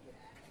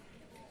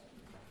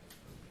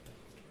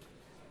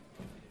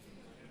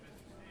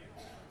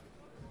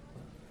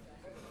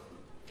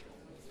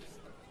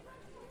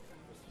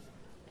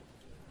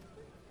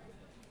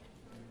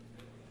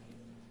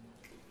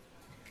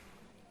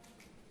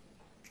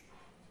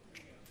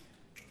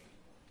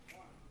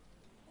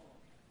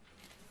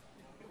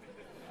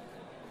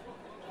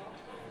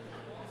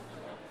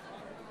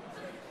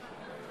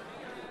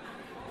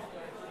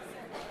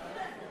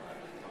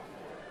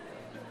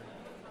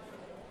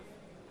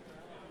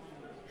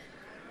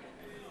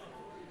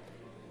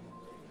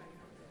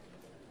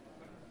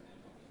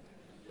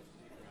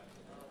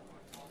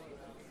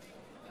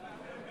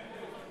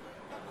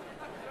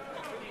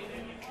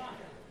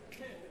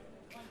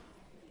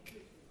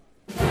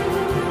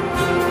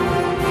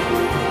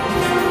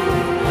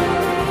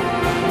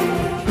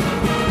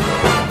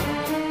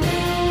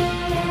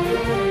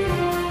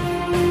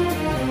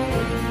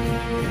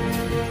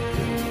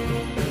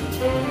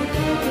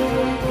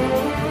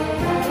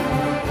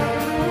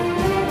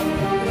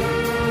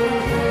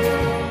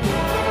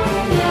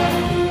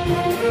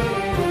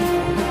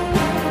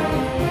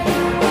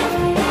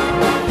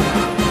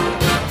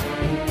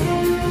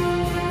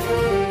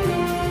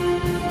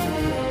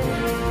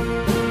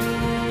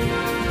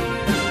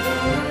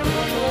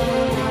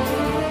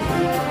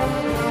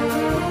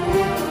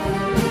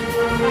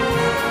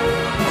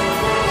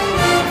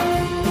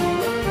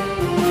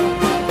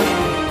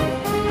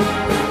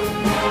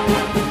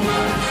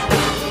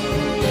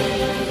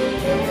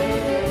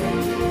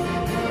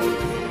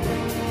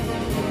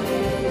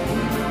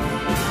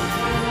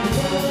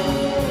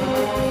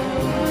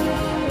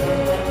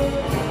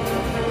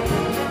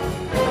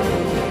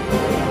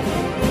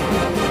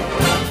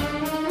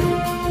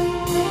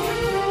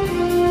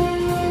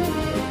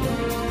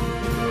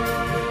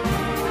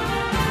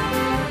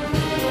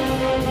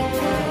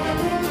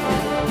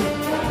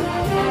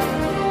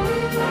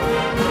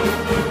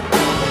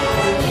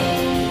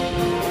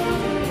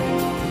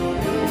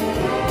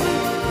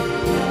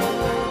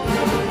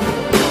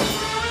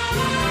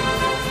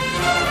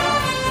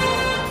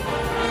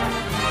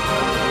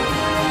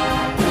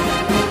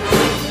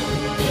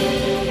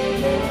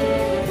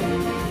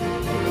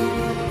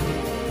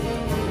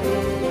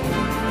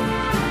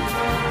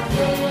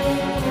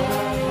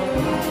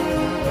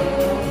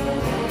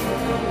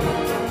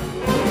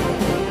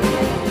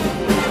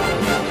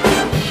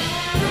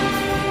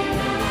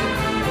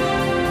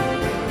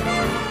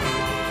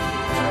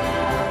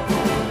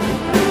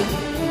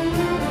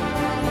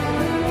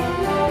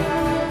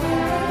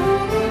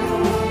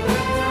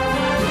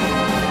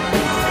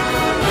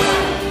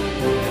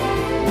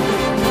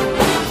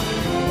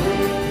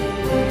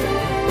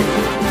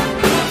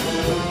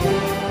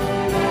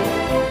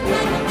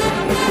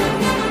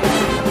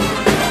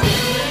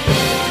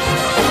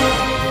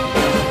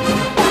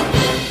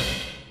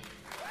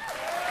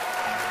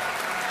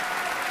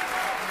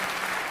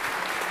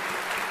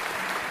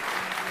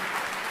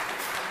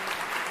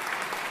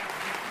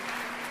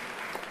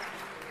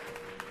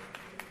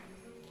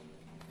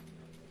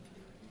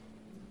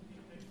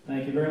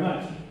 Thank you very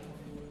much.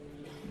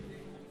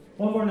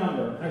 One more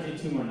number, actually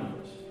two more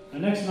numbers. The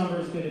next number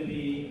is going to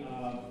be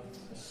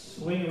a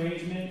swing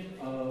arrangement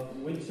of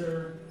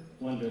Winter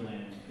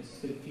Wonderland. This is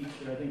going to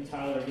feature, I think,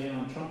 Tyler again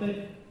on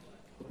trumpet.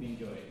 Hope you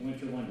enjoy it.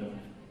 Winter Wonderland.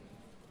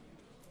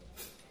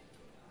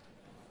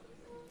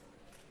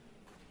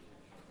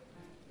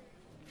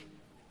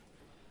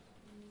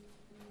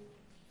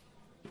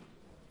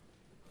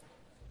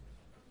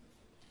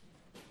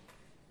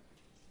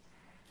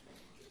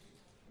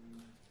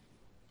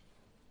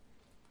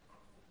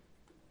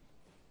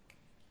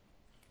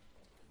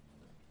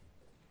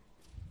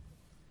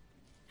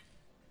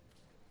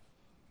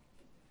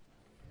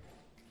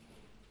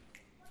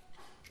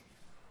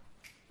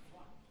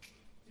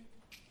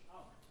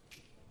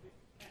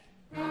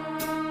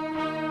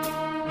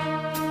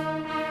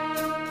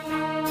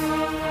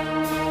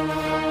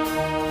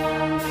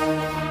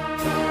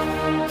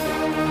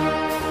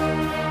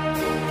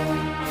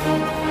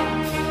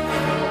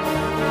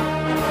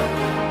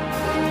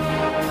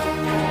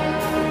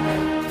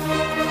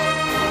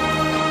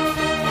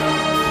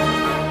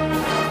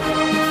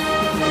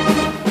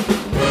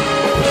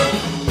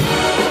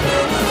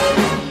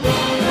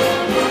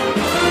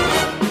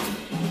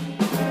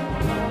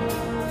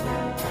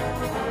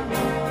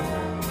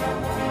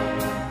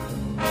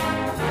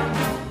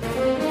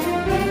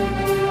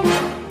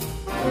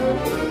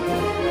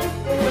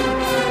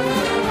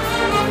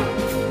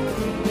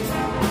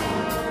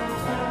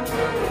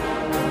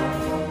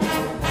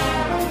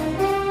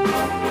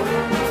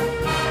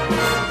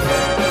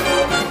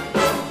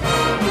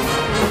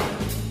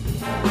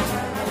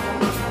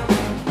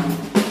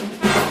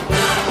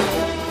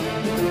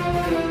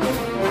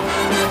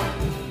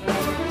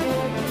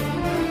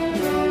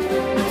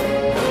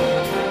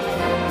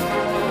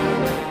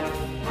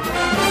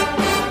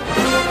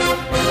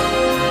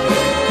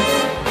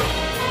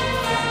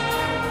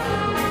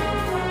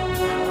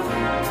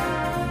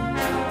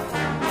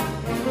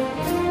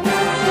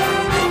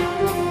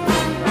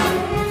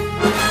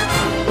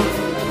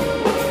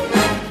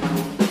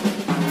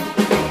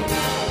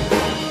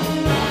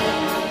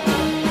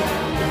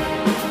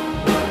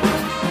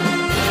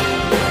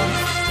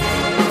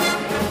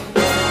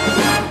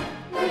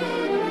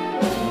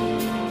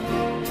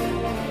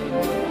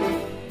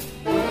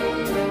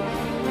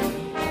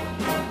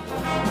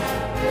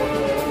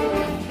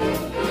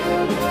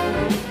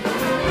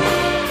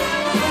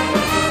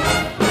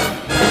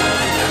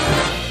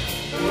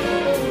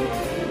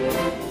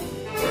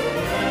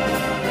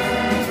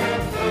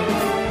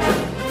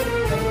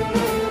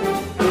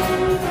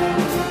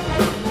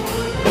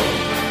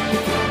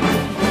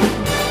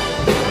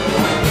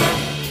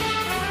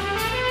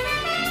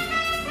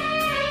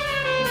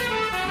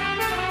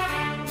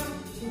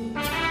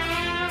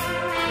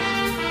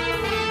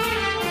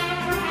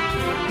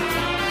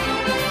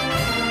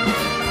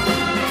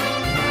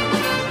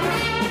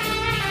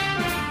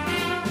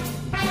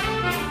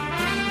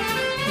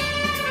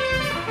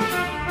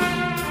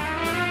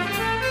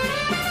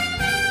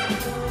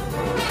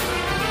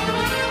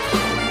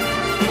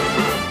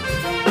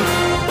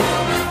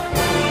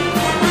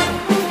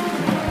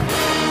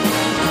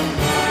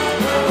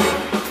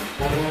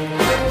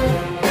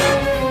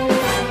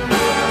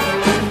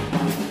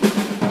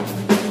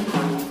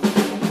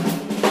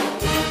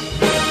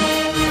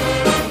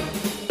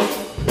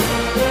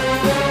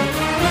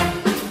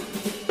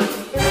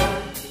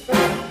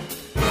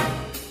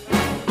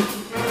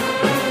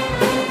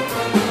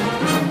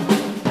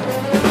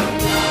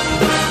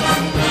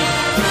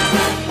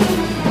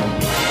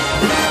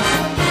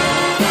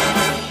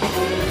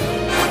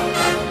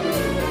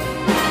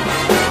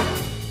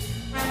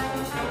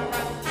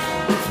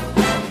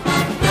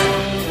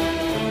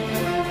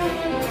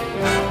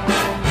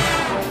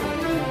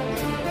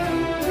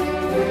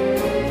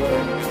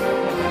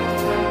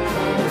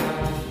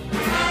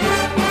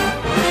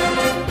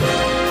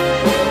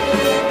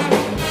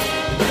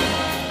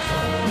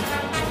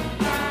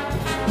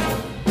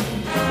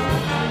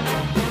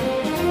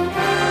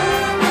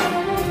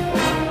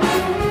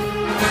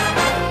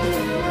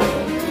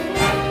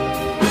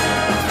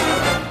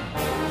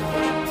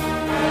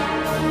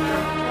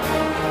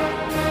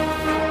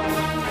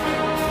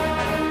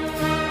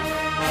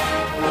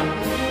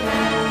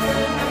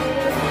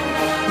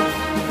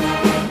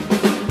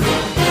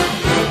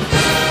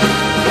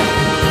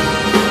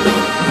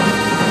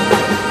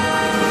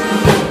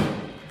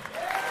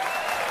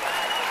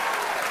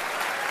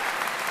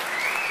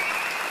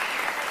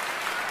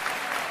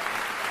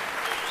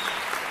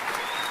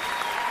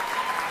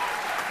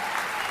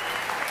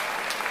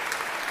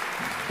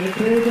 Good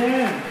for you,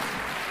 Dan.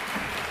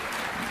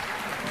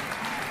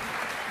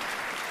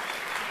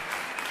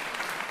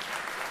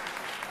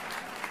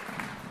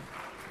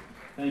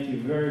 Thank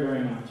you very,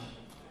 very much.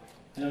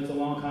 I know it's a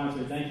long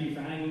concert. Thank you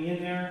for hanging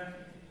in there.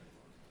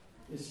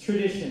 It's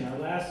tradition. Our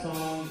last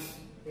song,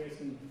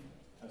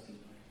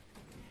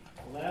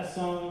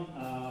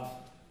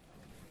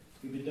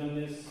 we've been doing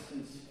this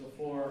since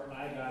before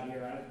I got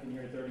here. I've been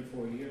here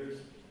 34 years.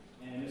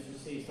 And Mr.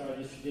 C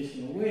started this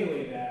tradition way,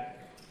 way back.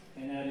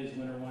 And that is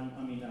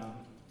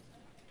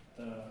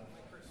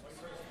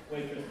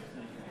White Christmas.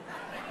 Thank you.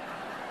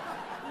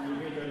 When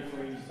you're here 34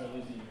 years, you start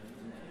losing your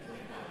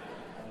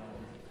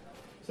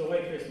so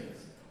White Christmas.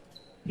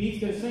 Pete's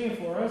going to sing it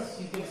for us.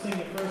 He's going to sing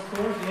the first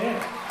chorus. Yeah.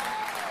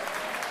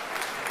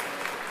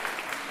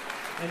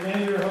 And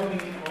then we were hoping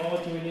you all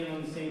join in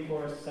on the same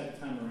chorus the second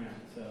time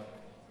around. So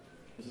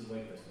this is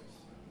White Christmas.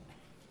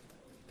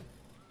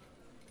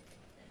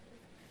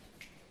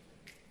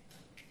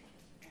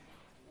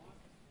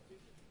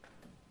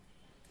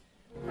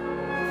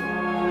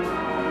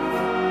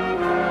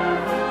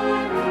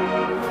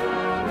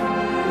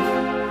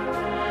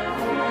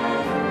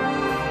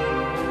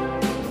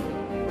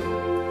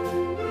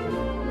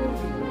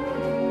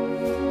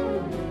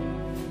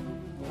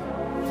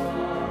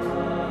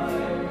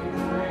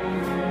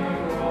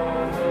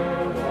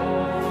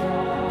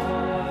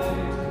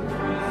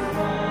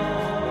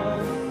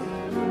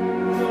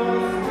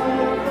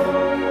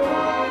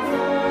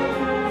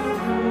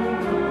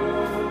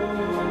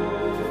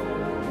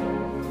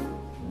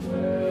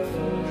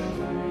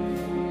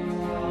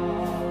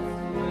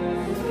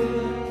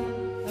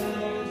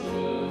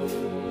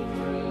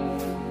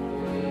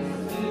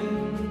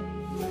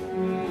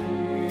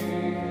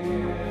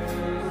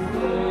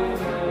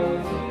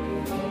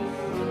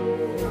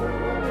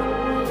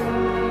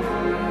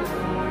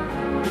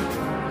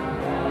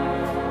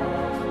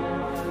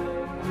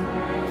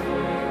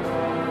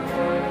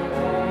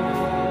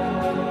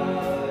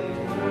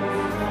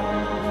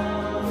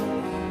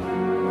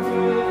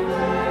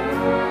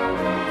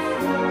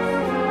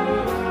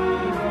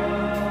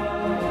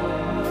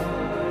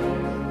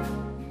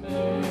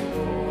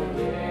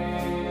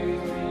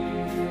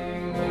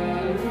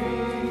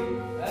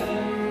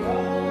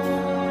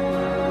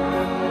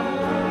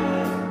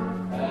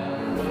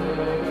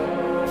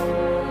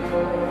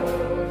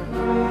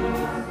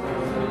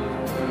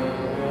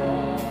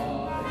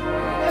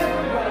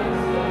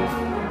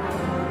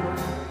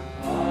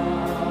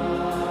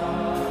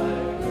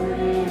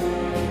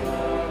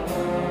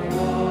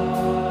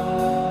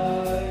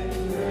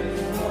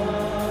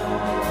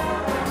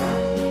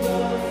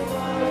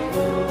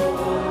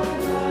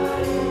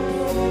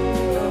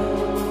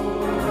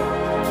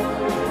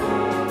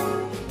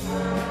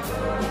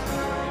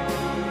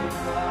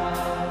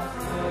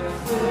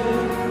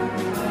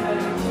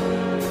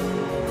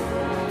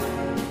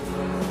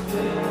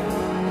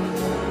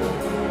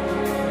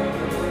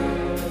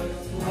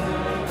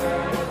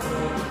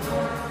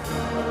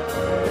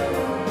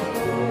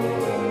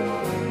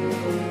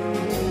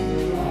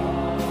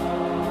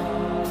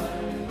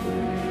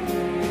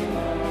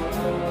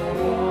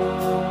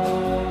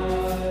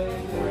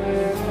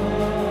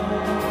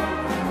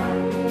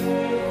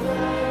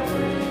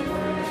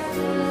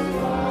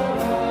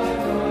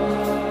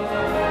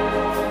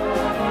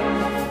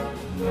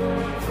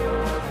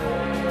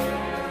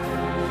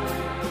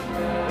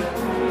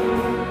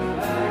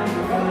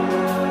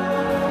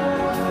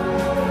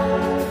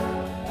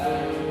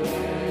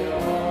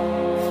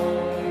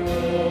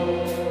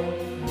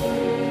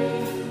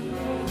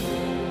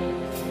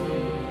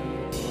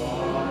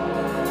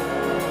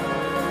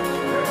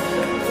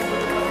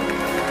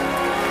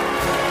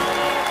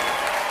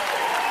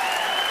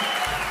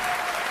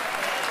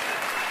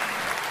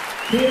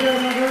 Peter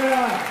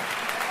Magura.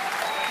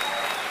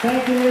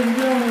 Thank you, ladies and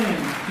gentlemen.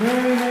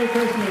 Merry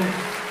Christmas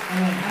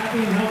and a happy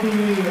and healthy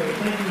New Year.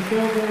 Thank you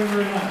so very,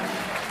 very much.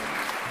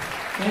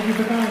 Thank you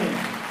for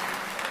coming.